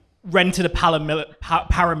like rented a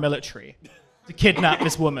paramilitary to kidnap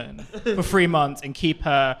this woman for 3 months and keep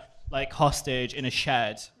her like hostage in a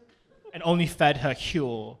shed, and only fed her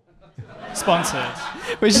Cure." Sponsored.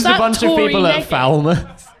 Which is a bunch of people at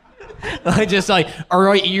Falmouth. Like just like, "All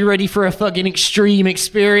right, are you ready for a fucking extreme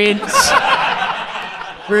experience?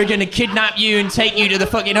 We're gonna kidnap you and take you to the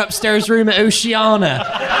fucking upstairs room at Oceana.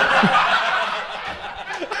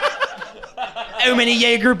 How many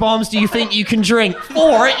Jaeger bombs do you think you can drink?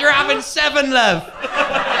 4? You're having 7, love.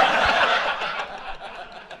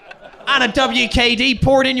 And a WKD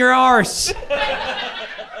poured in your arse.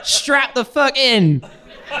 Strap the fuck in."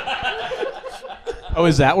 Oh,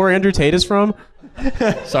 is that where Andrew Tate is from?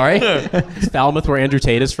 Sorry? Is Falmouth where Andrew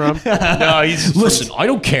Tate is from? No, he's... Listen, I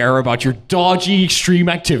don't care about your dodgy extreme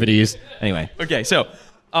activities. Anyway. Okay, so,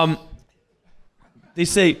 they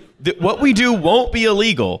say that what we do won't be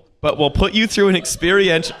illegal, but we'll put you through an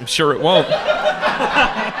experience. I'm sure it won't.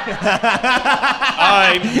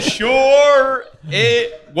 I'm sure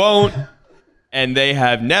it won't. And they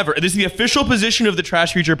have never. This is the official position of the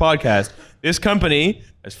Trashfuture podcast. This company,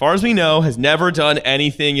 as far as we know, has never done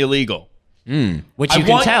anything illegal. Which you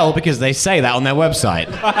can tell because they say that on their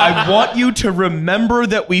website. I want you to remember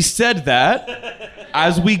that we said that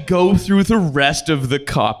as we go through the rest of the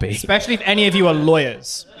copy. Especially if any of you are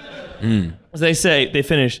lawyers. As they say, they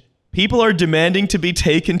finish, people are demanding to be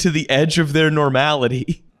taken to the edge of their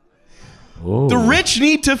normality. Ooh. The rich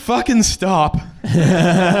need to fucking stop.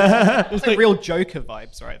 It's like real Joker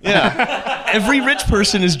vibes right there. Yeah. Every rich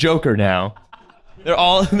person is Joker now. They're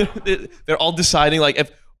all deciding like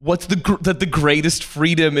if that the greatest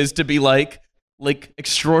freedom is to be like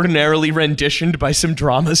extraordinarily renditioned by some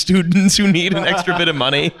drama students who need an extra bit of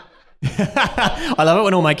money. I love it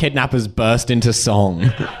when all my kidnappers burst into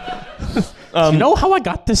song. You know how I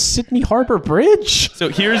got this Sydney Harbor Bridge? So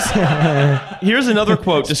here's another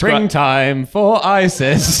quote. Springtime for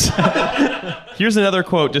ISIS. Here's another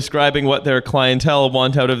quote describing what their clientele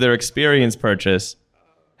want out of their experience purchase.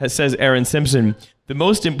 It says Aaron Simpson, the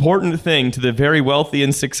most important thing to the very wealthy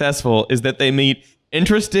and successful is that they meet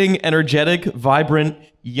interesting, energetic, vibrant,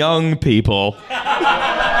 young people.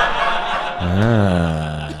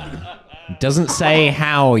 Doesn't say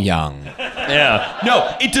how young. Yeah.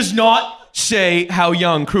 No, it does not say how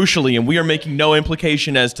young, crucially, and we are making no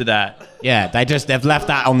implication as to that. Yeah, they've left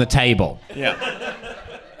that on the table. Yeah.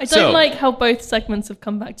 I don't like how both segments have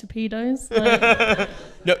come back to pedos. Like,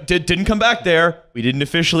 No, didn't come back there. We didn't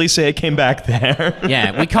officially say it came back there.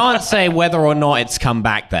 Yeah, we can't say whether or not it's come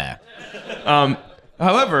back there.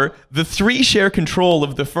 However, the three share control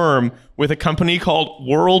of the firm with a company called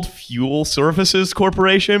World Fuel Services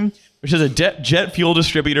Corporation, which is a jet fuel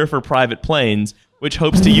distributor for private planes, which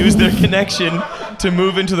hopes to use their connection to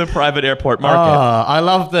move into the private airport market. I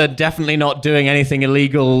love the definitely not doing anything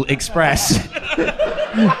illegal express.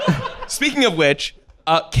 Speaking of which,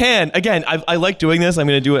 again, I like doing this. I'm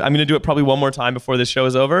going to do it probably one more time before this show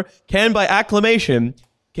is over. By acclamation,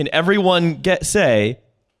 can everyone say,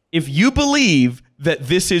 if you believe that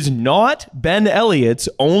this is not Ben Elliott's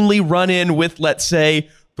only run-in with, let's say,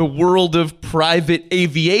 the world of private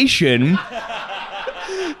aviation,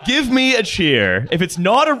 give me a cheer. If it's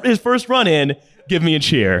not his first run-in, give me a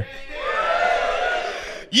cheer.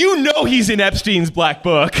 You know he's in Epstein's black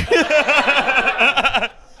book.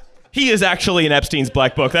 He is actually in Epstein's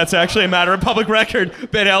black book. That's actually a matter of public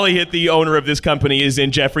record. Ben Elliott, the owner of this company, is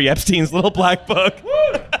in Jeffrey Epstein's little black book.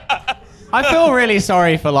 I feel really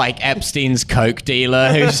sorry for like Epstein's coke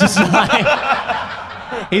dealer who's just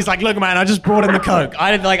like, he's like, look, man, I just brought in the coke.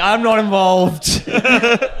 I'm not involved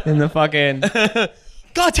in the fucking.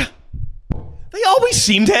 God, they always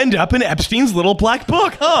seem to end up in Epstein's little black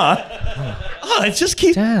book, huh? Oh, it just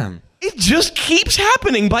keeps. Damn. It just keeps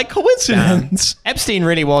happening by coincidence. Epstein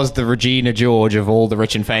really was the Regina George of all the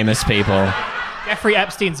rich and famous people. Jeffrey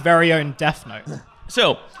Epstein's very own Death Note.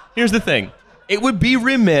 So, here's the thing. It would be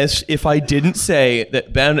remiss if I didn't say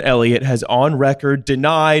that Ben Elliott has on record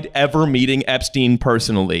denied ever meeting Epstein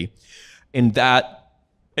personally in that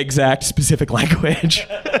exact specific language.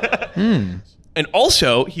 And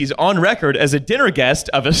also, he's on record as a dinner guest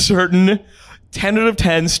of a certain 10 out of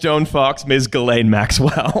 10 Stone Fox Ms. Ghislaine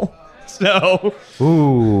Maxwell. So,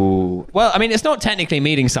 ooh. Well, I mean, it's not technically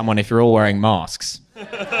meeting someone if you're all wearing masks.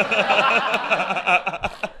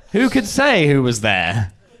 Who could say who was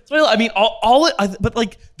there? Well, I mean, but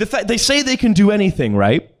like the fact they say they can do anything,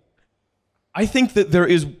 right? I think that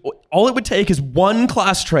all it would take is one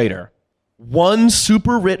class trader, one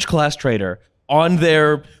super rich class trader on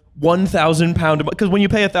their £1,000 because when you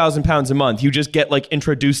pay £1,000 a month, you just get like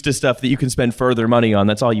introduced to stuff that you can spend further money on.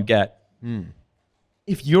 That's all you get.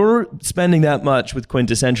 If you're spending that much with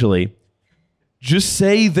Quintessentially, just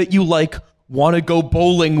say that you want to go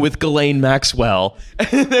bowling with Ghislaine Maxwell,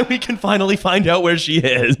 and then we can finally find out where she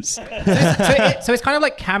is. So it's kind of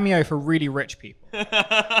like Cameo for really rich people.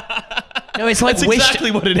 No, it's like That's Wish. exactly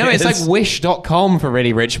what it no, is. it's like Wish.com for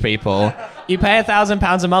really rich people. You pay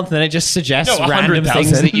 £1,000 a month, and then it just suggests random 100,000.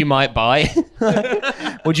 things that you might buy.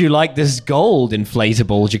 Would you like this gold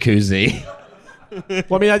inflatable jacuzzi? Well,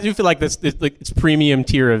 I mean, I do feel like it's premium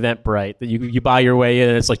tier Eventbrite that you buy your way in,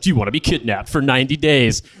 and it's like, do you want to be kidnapped for 90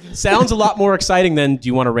 days? Sounds a lot more exciting than do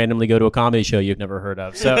you want to randomly go to a comedy show you've never heard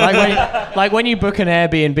of? So, like when you book an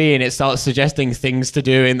Airbnb and it starts suggesting things to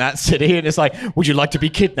do in that city, and it's like, would you like to be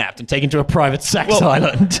kidnapped and taken to a private sex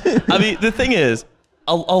island? I mean, the thing is,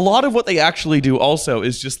 a lot of what they actually do also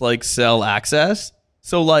is just like sell access.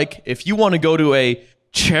 So like, if you want to go to a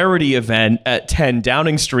charity event at 10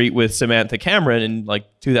 Downing Street with Samantha Cameron in like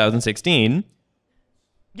 2016,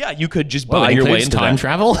 yeah, you could just buy your way into time that.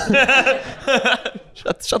 travel.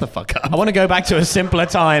 Shut the fuck up. I want to go back to a simpler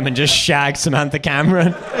time and just shag Samantha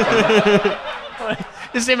Cameron.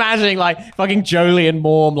 Just imagining like fucking Jolie and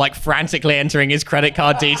Morm like frantically entering his credit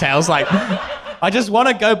card details. Like, I just want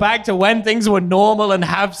to go back to when things were normal and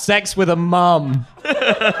have sex with a mum.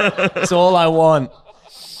 That's all I want.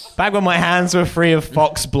 Back when my hands were free of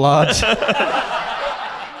fox blood.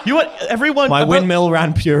 You want everyone? My windmill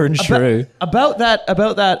ran pure and true. About that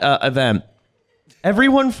event,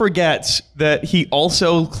 everyone forgets that he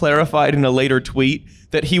also clarified in a later tweet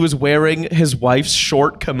that he was wearing his wife's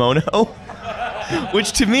short kimono,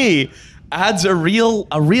 which to me adds a real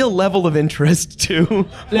level of interest to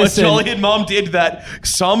what Jolly and Mom did that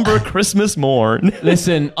somber Christmas morn.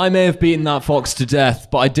 Listen, I may have beaten that fox to death,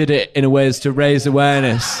 but I did it in a way as to raise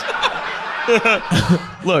awareness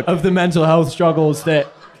Look, of the mental health struggles that,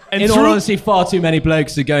 in all honesty, far too many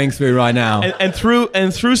blokes are going through right now. and through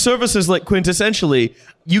services like Quintessentially,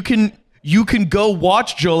 you can go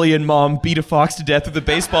watch Jolie and Mom beat a fox to death with a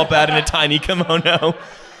baseball bat and a tiny kimono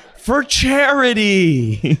for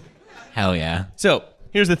charity. Hell yeah. So,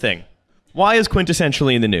 here's the thing. Why is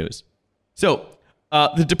Quintessentially in the news? So,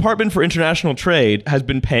 the Department for International Trade has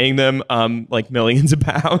been paying them like millions of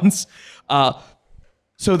pounds.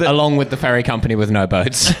 So that Along with the ferry company with no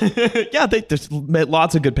boats. yeah, there's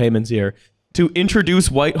lots of good payments here. To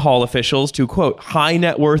introduce Whitehall officials to, quote, high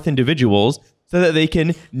net worth individuals so that they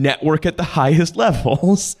can network at the highest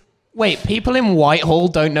levels. Wait, people in Whitehall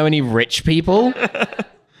don't know any rich people?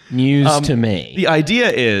 News to me. The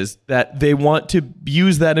idea is that they want to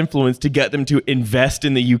use that influence to get them to invest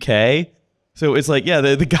in the UK. So it's like, yeah,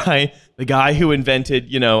 the guy who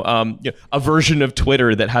invented, a version of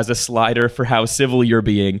Twitter that has a slider for how civil you're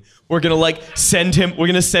being. We're gonna send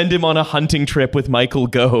him on a hunting trip with Michael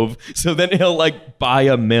Gove, so then he'll buy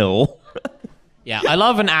a mill. Yeah, I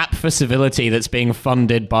love an app for civility that's being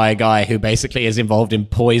funded by a guy who basically is involved in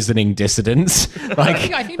poisoning dissidents. I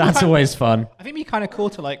think That's always fun. I think it'd be kind of cool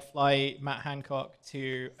to fly Matt Hancock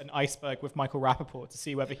to an iceberg with Michael Rappaport to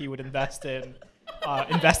see whether he would invest in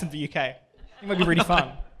the UK. I think it might be really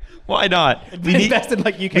fun. Why not? Invest in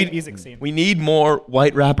UK music scene. We need more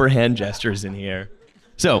white rapper hand gestures in here.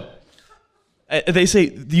 So they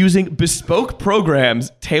say using bespoke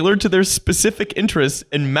programs tailored to their specific interests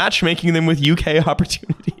and matchmaking them with UK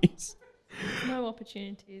opportunities. No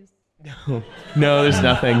opportunities. No, there's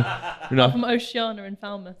nothing. From Oceana in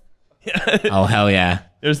Falmouth. Oh, hell yeah.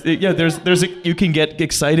 You can get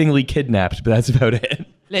excitingly kidnapped, but that's about it.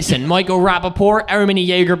 Listen, Michael Rappaport, how many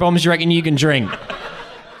Jaeger bombs do you reckon you can drink?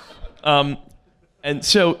 And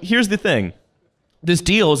so here's the thing. This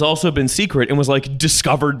deal has also been secret and was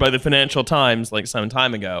discovered by the Financial Times some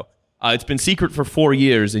time ago. It's been secret for 4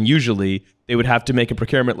 years, and usually they would have to make a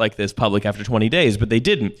procurement like this public after 20 days, but they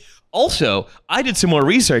didn't. Also, I did some more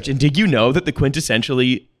research, and did you know that the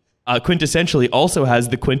Quintessentially also has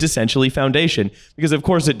the Quintessentially Foundation? Because of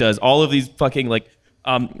course it does. All of these fucking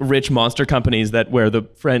rich monster companies where the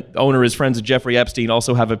owner is friends with Jeffrey Epstein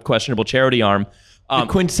also have a questionable charity arm. The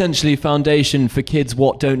Quintessentially Foundation for kids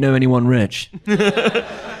what don't know anyone rich.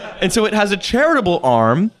 And so it has a charitable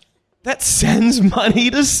arm that sends money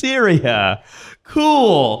to Syria.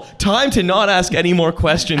 Cool. Time to not ask any more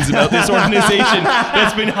questions about this organization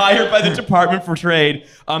that's been hired by the Department for Trade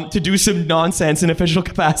to do some nonsense in official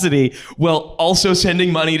capacity while also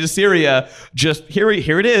sending money to Syria. Just here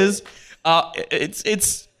it is.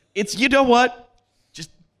 It's you know what?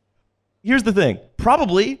 Just here's the thing.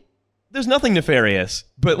 Probably there's nothing nefarious,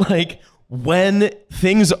 but when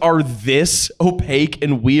things are this opaque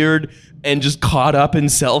and weird and just caught up in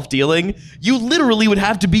self-dealing, you literally would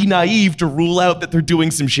have to be naive to rule out that they're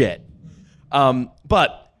doing some shit.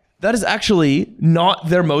 But that is actually not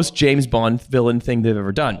their most James Bond villain thing they've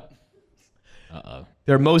ever done. Uh-oh.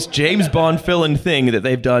 Their most James Bond villain thing that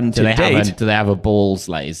they've done to date. Do they have a balls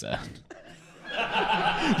laser?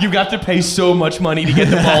 You got to pay so much money to get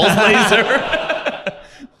the balls laser.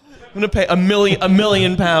 I'm going to pay £1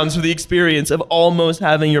 million for the experience of almost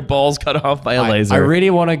having your balls cut off by a laser. I really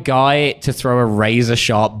want a guy to throw a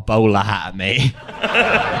razor-sharp bowler hat at me.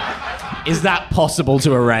 Is that possible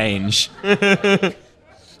to arrange? I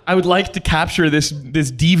would like to capture this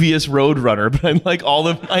devious roadrunner, but I'd like all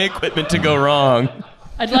of my equipment to go wrong.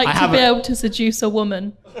 I'd like to be able to seduce a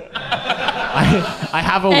woman. I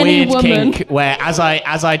have a Any weird woman. kink where as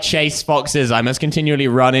I chase foxes, I must continually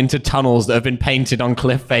run into tunnels that have been painted on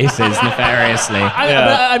cliff faces nefariously.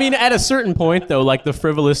 I mean, at a certain point, though, the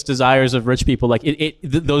frivolous desires of rich people,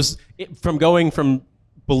 from going from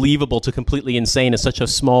believable to completely insane is such a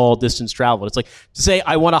small distance traveled. It's to say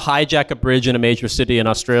I want to hijack a bridge in a major city in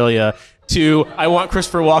Australia to I want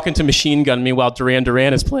Christopher Walken to machine gun me while Duran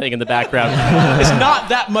Duran is playing in the background. It's not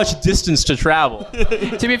that much distance to travel.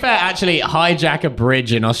 To be fair, actually, hijack a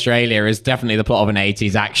bridge in Australia is definitely the plot of an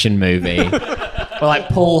 80s action movie. Well,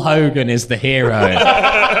 Paul Hogan is the hero.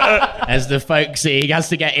 As the folks, he has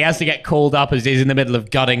to get called up as he's in the middle of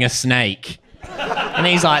gutting a snake. And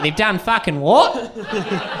he's like, they've done fucking what?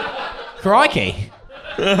 Crikey.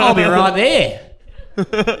 I'll be right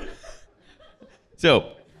there.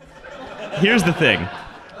 So, here's the thing.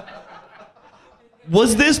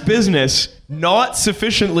 Was this business not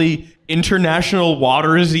sufficiently international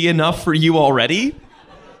watersy enough for you already?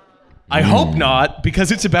 I hope not,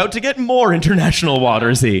 because it's about to get more international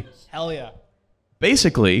watersy. Hell yeah.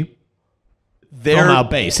 Basically, From our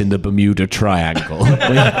base in the Bermuda Triangle.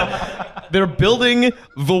 they're building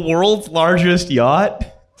the world's largest yacht.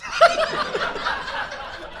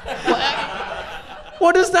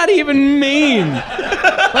 What does that even mean?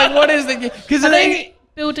 What is the... Because Are they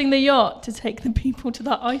building the yacht to take the people to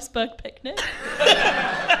that iceberg picnic?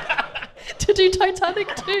 To do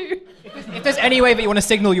Titanic 2? If there's any way that you want to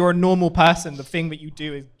signal you're a normal person, the thing that you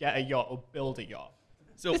do is get a yacht or build a yacht.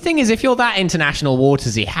 The thing is, if you're that international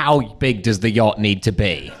watersy, how big does the yacht need to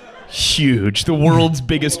be? Huge. The world's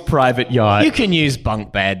biggest private yacht. You can use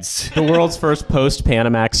bunk beds. The world's first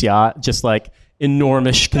post-Panamax yacht, just like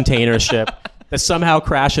enormous container ship that somehow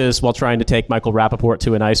crashes while trying to take Michael Rappaport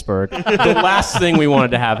to an iceberg. The last thing we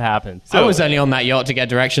wanted to have happen. I was only on that yacht to get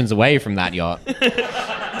directions away from that yacht.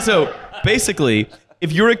 So basically,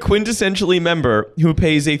 if you're a quintessentially member who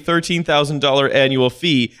pays a $13,000 annual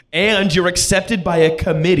fee and you're accepted by a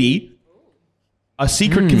committee, a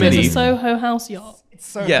secret committee. There's a Soho House yacht.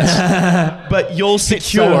 Yes, but you'll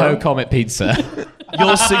secure. Soho Comet Pizza.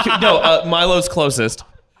 You'll secure. No, Milo's closest.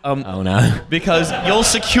 Oh no. Because you'll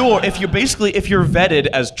secure if you're vetted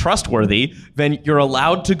as trustworthy, then you're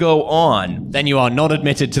allowed to go on. Then you are not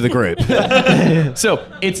admitted to the group. So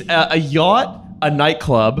it's a yacht, a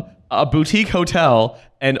nightclub, a boutique hotel,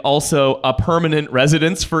 and also a permanent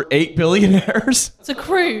residence for 8 billionaires. It's a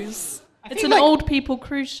cruise. It's think, an like- old people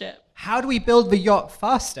cruise ship. How do we build the yacht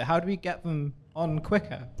faster? How do we get them on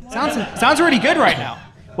quicker? Sounds really good right now.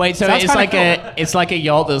 Wait, so Sounds it's kinda like it's like a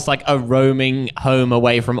yacht that's like a roaming home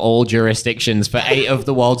away from all jurisdictions for 8 of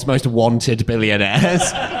the world's most wanted billionaires.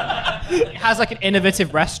 It has like an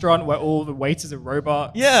innovative restaurant where all the waiters are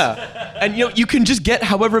robots. Yeah, and you can just get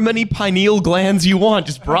however many pineal glands you want,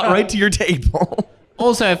 just brought right to your table.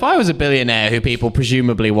 Also, if I was a billionaire who people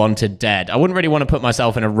presumably wanted dead, I wouldn't really want to put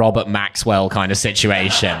myself in a Robert Maxwell kind of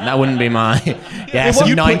situation. That wouldn't be my... some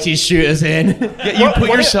you 90s shooters in. Yeah, you put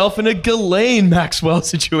yourself in a Ghislaine Maxwell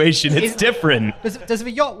situation. It's different. Does the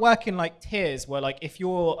yacht work in like tiers where like if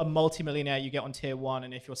you're a multimillionaire you get on tier 1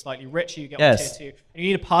 and if you're slightly richer you get on tier 2 and you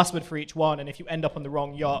need a password for each one and if you end up on the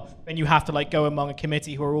wrong yacht then you have to like go among a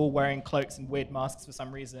committee who are all wearing cloaks and weird masks for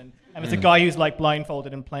some reason and there's a guy who's like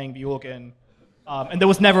blindfolded and playing the organ and there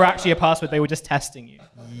was never actually a password, they were just testing you.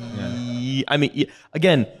 Yeah, I mean,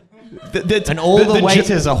 again... And all the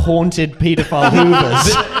waiters are haunted pedophile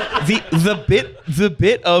hoovers. The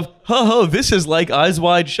bit of this is like Eyes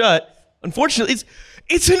Wide Shut. Unfortunately,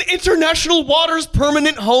 it's an international waters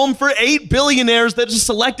permanent home for 8 billionaires that is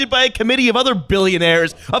selected by a committee of other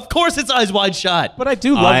billionaires. Of course, it's Eyes Wide Shut. But I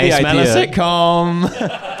do love I the smell idea. a sitcom.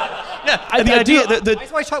 Yeah, the idea that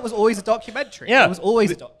Eyes Wide Shut was always a documentary. Yeah. It was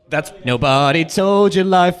always a documentary. that's Nobody told you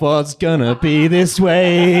life was gonna be this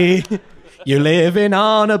way. You're living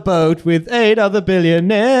on a boat with 8 other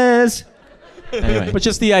billionaires. Anyway. But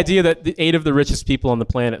just the idea that the 8 of the richest people on the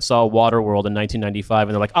planet saw Waterworld in 1995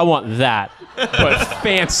 and they're like, I want that, but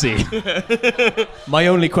fancy. My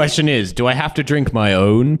only question is, do I have to drink my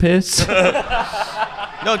own piss?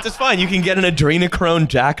 No, it's just fine. You can get an adrenochrome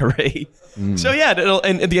daiquiri. So yeah,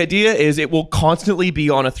 and the idea is it will constantly be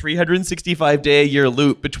on a 365-day-a-year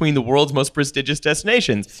loop between the world's most prestigious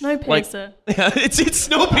destinations. Snowpiercer. It's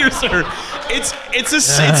Snowpiercer. It's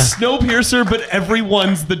Snowpiercer, but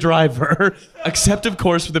everyone's the driver, except of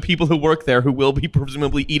course for the people who work there, who will be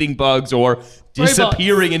presumably eating bugs or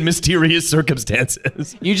disappearing in mysterious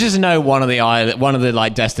circumstances. You just know one of the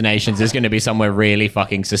like destinations is going to be somewhere really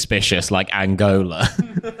fucking suspicious, like Angola.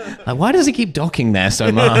 Like, why does he keep docking there so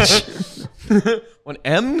much? When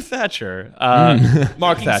M. Thatcher,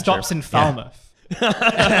 Mark He Thatcher, stops in Falmouth. they'll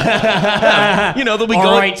be All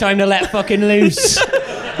going. right, time to let fucking loose.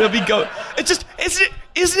 They'll be going. It's just, isn't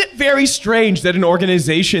it very strange that an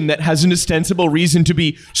organization that has an ostensible reason to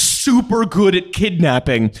be super good at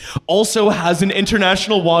kidnapping also has an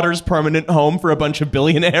international waters permanent home for a bunch of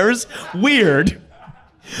billionaires? Weird.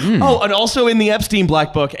 Oh, and also in the Epstein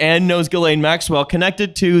Black Book, Anne knows Ghislaine Maxwell,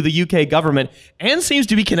 connected to the UK government, and seems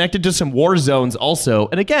to be connected to some war zones also.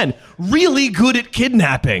 And again, really good at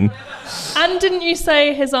kidnapping. And didn't you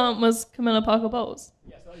say his aunt was Camilla Parker Bowles?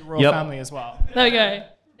 Yes, the royal family as well. There we go.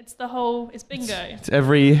 It's bingo.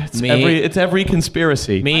 It's every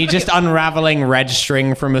conspiracy. Me just unraveling red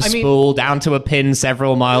string from a spool down to a pin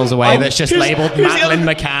several miles away that's just labeled Madeleine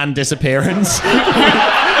McCann disappearance.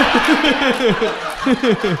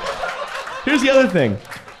 Here's the other thing.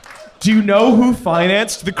 Do you know who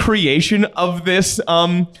financed the creation of this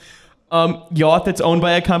yacht that's owned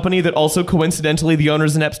by a company that also coincidentally the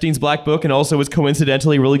owner's in Epstein's Black Book and also is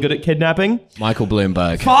coincidentally really good at kidnapping? Michael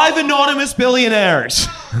Bloomberg. 5 anonymous billionaires.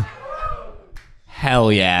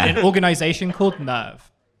 Hell yeah. An organization called Nerve.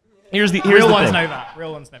 Here's the Real ones thing. know that.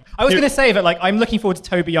 Real ones know. I was going to say that, like, I'm looking forward to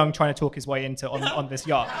Toby Young trying to talk his way into on this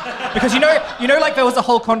yacht, because you know, like there was a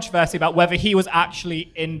whole controversy about whether he was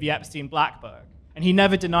actually in the Epstein Black Book, and he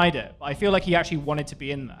never denied it. But I feel like he actually wanted to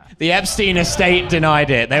be in there. The Epstein estate denied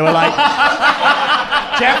it. They were like,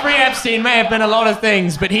 Jeffrey Epstein may have been a lot of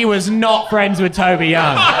things, but he was not friends with Toby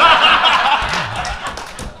Young.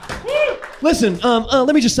 Listen,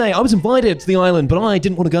 let me just say, I was invited to the island, but I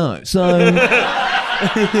didn't want to go. So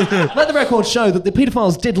Let the record show that the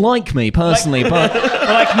pedophiles did like me personally, but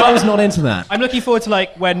I was not into that. I'm looking forward to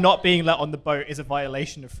where not being let on the boat is a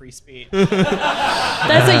violation of free speech. There's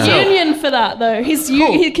a union for that, though.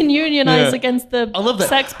 He can unionize against the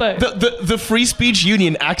sex boat. The free speech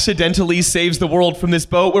union accidentally saves the world from this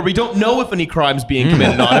boat where we don't know if any crime's being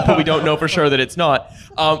committed on it, but we don't know for sure that it's not,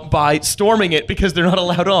 by storming it because they're not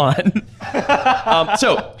allowed on.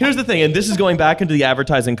 So here's the thing, and this is going back into the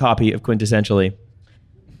advertising copy of Quintessentially.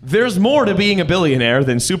 There's more to being a billionaire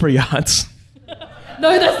than super yachts.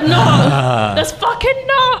 No, there's not. There's fucking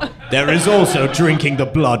not. There is also drinking the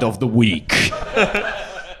blood of the weak.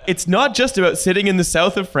 It's not just about sitting in the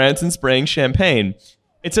south of France and spraying champagne.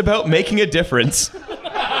 It's about making a difference.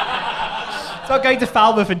 It's not going to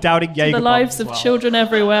Falmouth and doubting Jaeger. The lives of children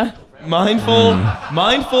everywhere. Mindful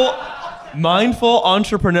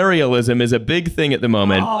entrepreneurialism is a big thing at the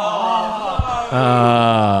moment.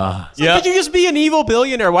 Could you just be an evil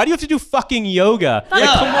billionaire? Why do you have to do fucking yoga? Come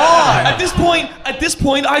on. At this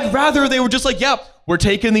point, I'd rather they were just like, we're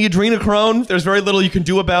taking the adrenochrome. There's very little you can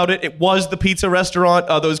do about it. It was the pizza restaurant.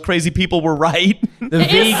 Those crazy people were right.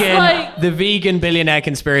 The vegan billionaire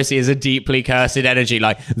conspiracy is a deeply cursed energy.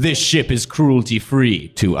 Like, this ship is cruelty-free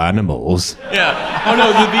to animals. Yeah. Oh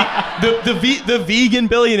no, the vegan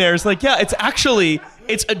billionaires,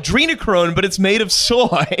 it's adrenochrome, but it's made of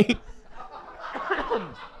soy.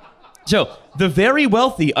 So, the very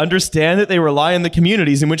wealthy understand that they rely on the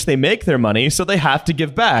communities in which they make their money, so they have to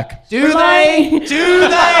give back. Do they?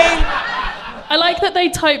 I like that they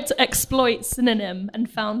typed exploit synonym and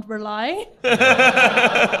found rely.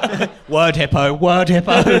 Word hippo.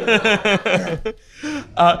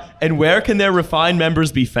 And where can their refined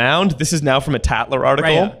members be found? This is now from a Tatler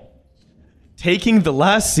article. Raya. Taking the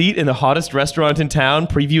last seat in the hottest restaurant in town,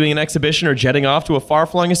 previewing an exhibition, or jetting off to a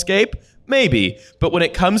far-flung escape? Maybe. But when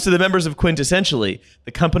it comes to the members of Quintessentially,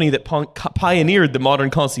 the company that pioneered the modern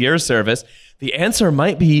concierge service, the answer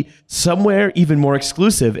might be somewhere even more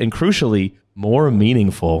exclusive and, crucially, more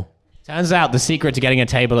meaningful. Turns out the secret to getting a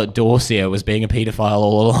table at Dorsia was being a pedophile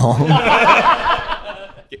all along.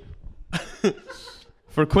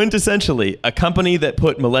 For Quintessentially, a company that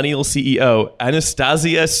put millennial CEO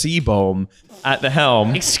Anastasia Seabohm at the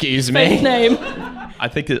helm. Excuse me. Fake name. I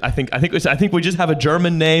think we just have a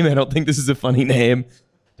German name. I don't think this is a funny name.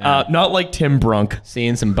 Not like Tim Brunk.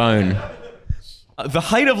 Seeing some bone. The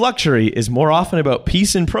height of luxury is more often about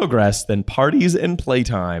peace and progress than parties and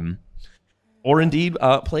playtime. Or indeed,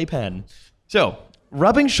 playpen. So,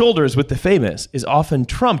 rubbing shoulders with the famous is often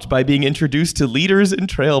trumped by being introduced to leaders and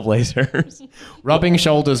trailblazers. Rubbing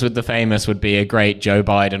shoulders with the famous would be a great Joe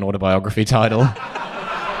Biden autobiography title.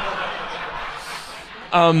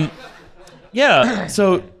 Yeah,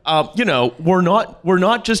 so we're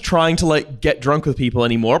not just trying to get drunk with people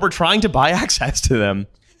anymore. We're trying to buy access to them.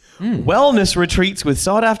 Wellness retreats with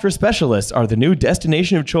sought-after specialists are the new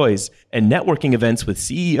destination of choice, and networking events with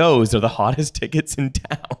CEOs are the hottest tickets in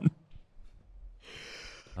town.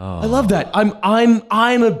 I love that.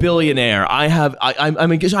 I'm a billionaire. I'm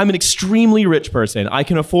an extremely rich person. I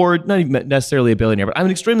can afford, not even necessarily a billionaire, but I'm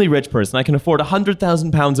an extremely rich person. I can afford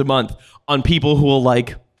 £100,000 a month on people who will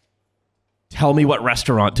tell me what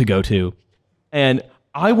restaurant to go to. And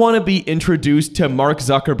I want to be introduced to Mark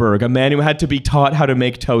Zuckerberg, a man who had to be taught how to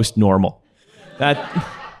make toast normal. That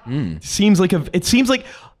seems like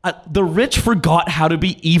the rich forgot how to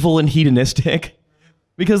be evil and hedonistic.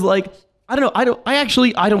 Because I don't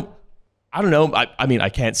know. I mean, I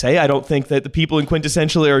can't say. I don't think that the people in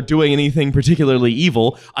Quintessentially are doing anything particularly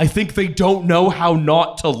evil. I think they don't know how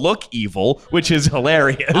not to look evil, which is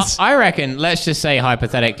hilarious. I reckon, let's just say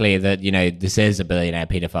hypothetically that, this is a billionaire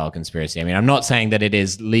pedophile conspiracy. I mean, I'm not saying that it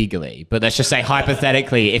is legally, but let's just say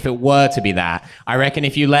hypothetically, if it were to be that, I reckon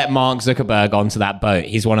if you let Mark Zuckerberg onto that boat,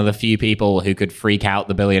 he's one of the few people who could freak out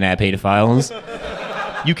the billionaire pedophiles.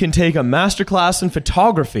 You can take a masterclass in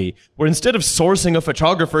photography, where instead of sourcing a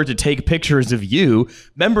photographer to take pictures of you,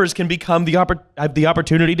 members can have the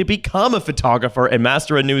opportunity to become a photographer and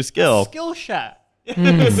master a new skill. Skillshare.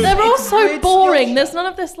 They're all so boring. There's none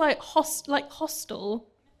of this hostel.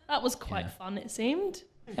 That was quite fun, it seemed.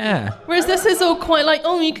 Yeah. Whereas this is all quite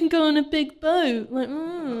you can go on a big boat. Go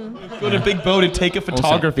on a big boat and take a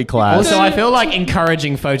photography class. Also, I feel like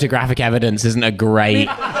encouraging photographic evidence isn't a great...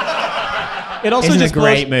 It also Isn't just a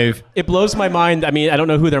great move. It blows my mind. I mean, I don't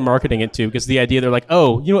know who they're marketing it to, because the idea they're like,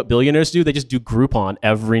 oh, you know what billionaires do? They just do Groupon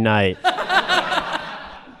every night.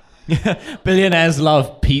 Billionaires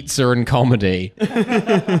love pizza and comedy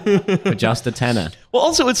for just a tenner. Well,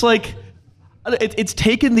 also, it's It's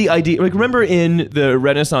taken the idea, like, remember in the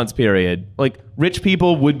Renaissance period, like, rich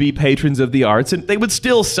people would be patrons of the arts and they would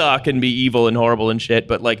still suck and be evil and horrible and shit,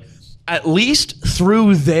 but like, at least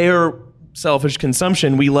through their selfish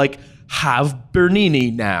consumption, we like have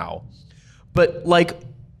Bernini now. But like,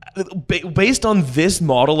 based on this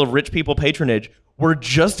model of rich people patronage, we're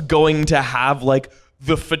just going to have like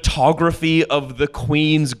the photography of the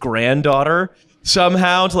Queen's granddaughter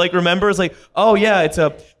somehow to like remember. It's like, oh yeah, it's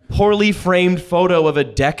a poorly framed photo of a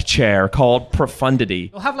deck chair called Profundity.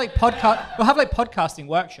 We'll have like podcasting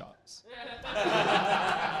workshops.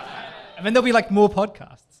 And then there'll be like more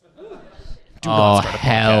podcasts. Oh,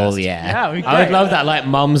 hell yeah. Yeah, I would love that, like,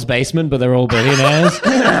 mum's basement, but they're all billionaires.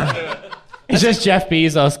 It's just Jeff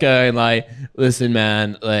Bezos going, like, listen,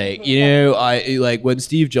 man, like, you know, when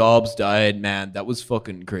Steve Jobs died, man, that was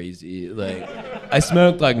fucking crazy. Like, I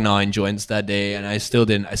smoked, like, 9 joints that day, and I still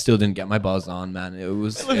didn't get my buzz on, man. It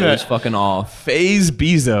was fucking off. Phase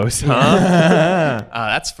Bezos, huh?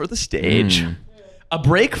 That's for the stage. For a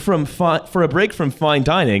break from fine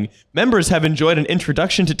dining, members have enjoyed an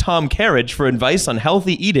introduction to Tom Carriage for advice on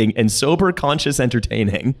healthy eating and sober, conscious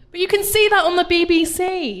entertaining. But you can see that on the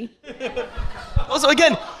BBC. Also,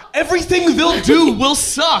 again, everything they'll do will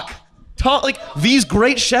suck. Like, these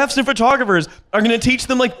great chefs and photographers are going to teach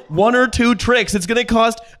them, like, 1 or 2 tricks. It's going to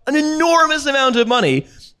cost an enormous amount of money.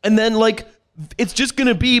 And then, like, it's just going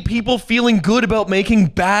to be people feeling good about making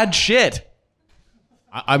bad shit.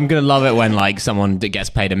 I'm going to love it when, like, someone that gets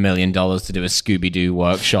paid $1 million to do a Scooby-Doo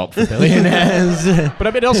workshop for billionaires. But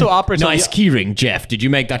I mean, it also operates Nice keyring, Jeff. Did you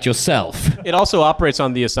make that yourself? It also operates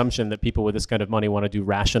on the assumption that people with this kind of money want to do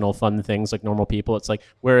rational, fun things like normal people. It's like,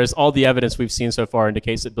 whereas all the evidence we've seen so far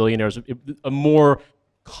indicates that billionaires, a more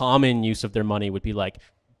common use of their money would be like,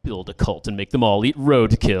 build a cult and make them all eat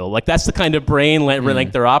roadkill. Like, that's the kind of brain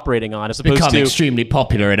length they're operating on, as opposed Become to extremely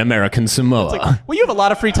popular in American Samoa. It's like, well, you have a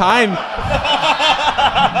lot of free time.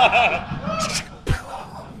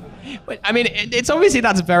 I mean, it's obviously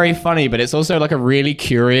that's very funny, but it's also like a really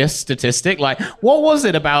curious statistic. Like, what was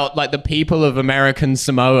it about like the people of American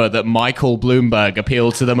Samoa that Michael Bloomberg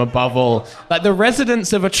appealed to them above all? Like the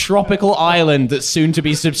residents of a tropical island that's soon to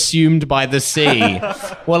be subsumed by the sea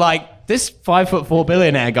were like, this 5'4"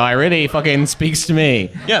 billionaire guy really fucking speaks to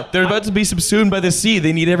me. Yeah, they're about to be subsumed by the sea.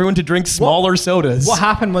 They need everyone to drink smaller sodas. What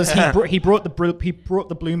happened was he brought the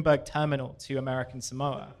Bloomberg terminal to American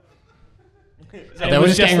Samoa. They were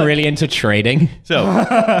just getting like, really into trading.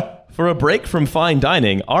 So, for a break from fine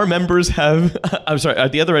dining, our members have,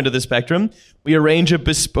 at the other end of the spectrum, we arrange a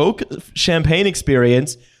bespoke champagne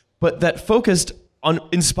experience, but that focused on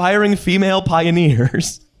inspiring female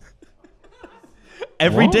pioneers.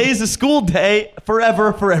 Every day is a school day,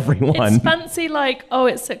 forever for everyone. It's fancy like, oh,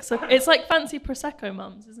 it's 6 o'clock. It's like fancy Prosecco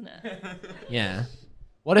mums, isn't it? Yeah.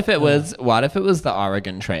 What if it was the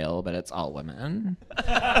Oregon Trail, but it's all women?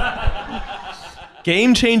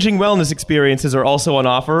 Game-changing wellness experiences are also on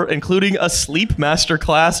offer, including a sleep master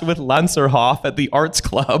class with Lanzerhof at the Arts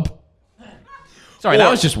Club. Sorry, that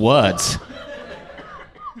was just words.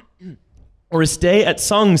 Or a stay at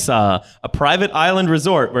Songsa, a private island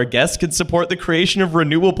resort where guests can support the creation of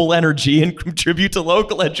renewable energy and contribute to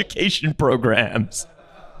local education programs.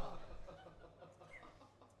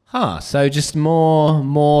 Huh, so just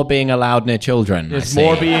more being allowed near children. There's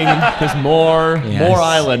more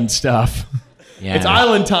island stuff. Yeah. It's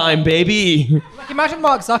island time, baby. Like, imagine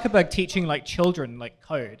Mark Zuckerberg teaching like children like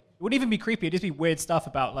code. It wouldn't even be creepy. It'd just be weird stuff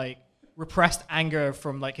about like repressed anger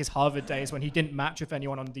from like his Harvard days when he didn't match with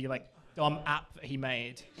anyone on the like dumb app that he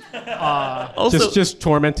made. Also, just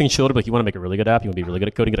tormenting children. Like, you want to make a really good app? You want to be really good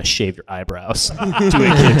at coding? You got to shave your eyebrows. Do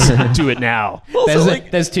it, kids. Do it now.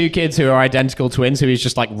 There's 2 kids who are identical twins who he's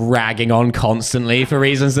just like ragging on constantly for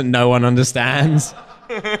reasons that no one understands.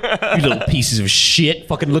 You little pieces of shit,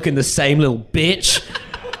 fucking looking the same little bitch.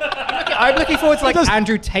 I'm looking forward to like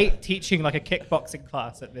Andrew Tate teaching like a kickboxing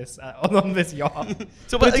class at this on this yacht.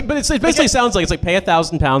 So, but it basically sounds like it's like pay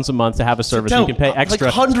 £1,000 a month to have a service. You can pay extra,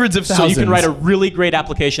 like hundreds of thousands. So you can write a really great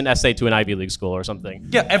application essay to an Ivy League school or something.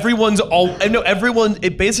 Yeah, everyone.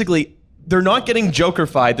 It basically, they're not getting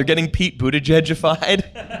Joker-fied. They're getting Pete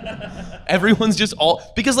Buttigieg-ified. Everyone's just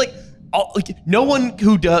because like. No one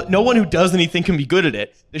who does anything can be good at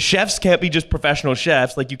it. The chefs can't be just professional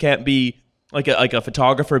chefs. Like, you can't be like a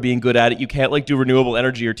photographer being good at it. You can't like do renewable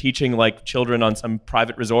energy or teaching like children on some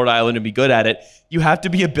private resort island and be good at it. You have to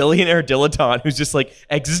be a billionaire dilettante who's just like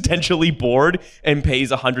existentially bored and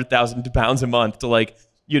pays £100,000 a month to like,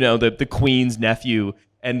 you know, the Queen's nephew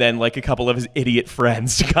and then like a couple of his idiot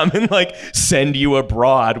friends to come and like send you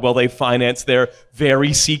abroad while they finance their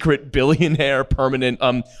very secret billionaire permanent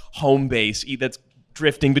home base that's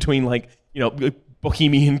drifting between like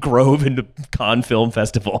Bohemian Grove and the Cannes Film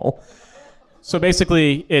Festival. So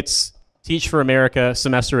basically, it's Teach for America,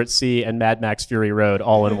 Semester at Sea, and Mad Max Fury Road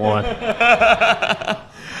all in one.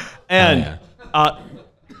 And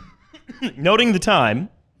noting the time,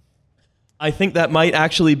 I think that might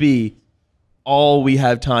actually be all we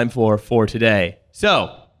have time for today.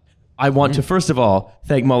 So, I want to first of all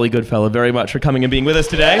thank Mollie Goodfellow very much for coming and being with us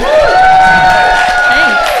today.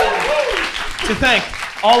 Thanks. To thank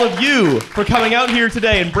all of you for coming out here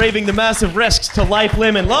today and braving the massive risks to life,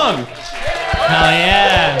 limb, and lung. Hell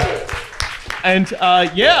yeah. And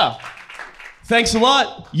thanks a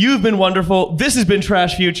lot. You've been wonderful. This has been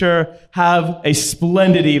Trashfuture. Have a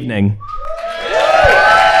splendid evening.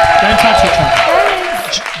 Don't touch each other.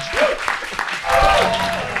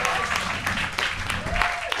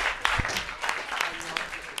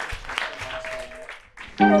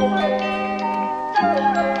 Thanks.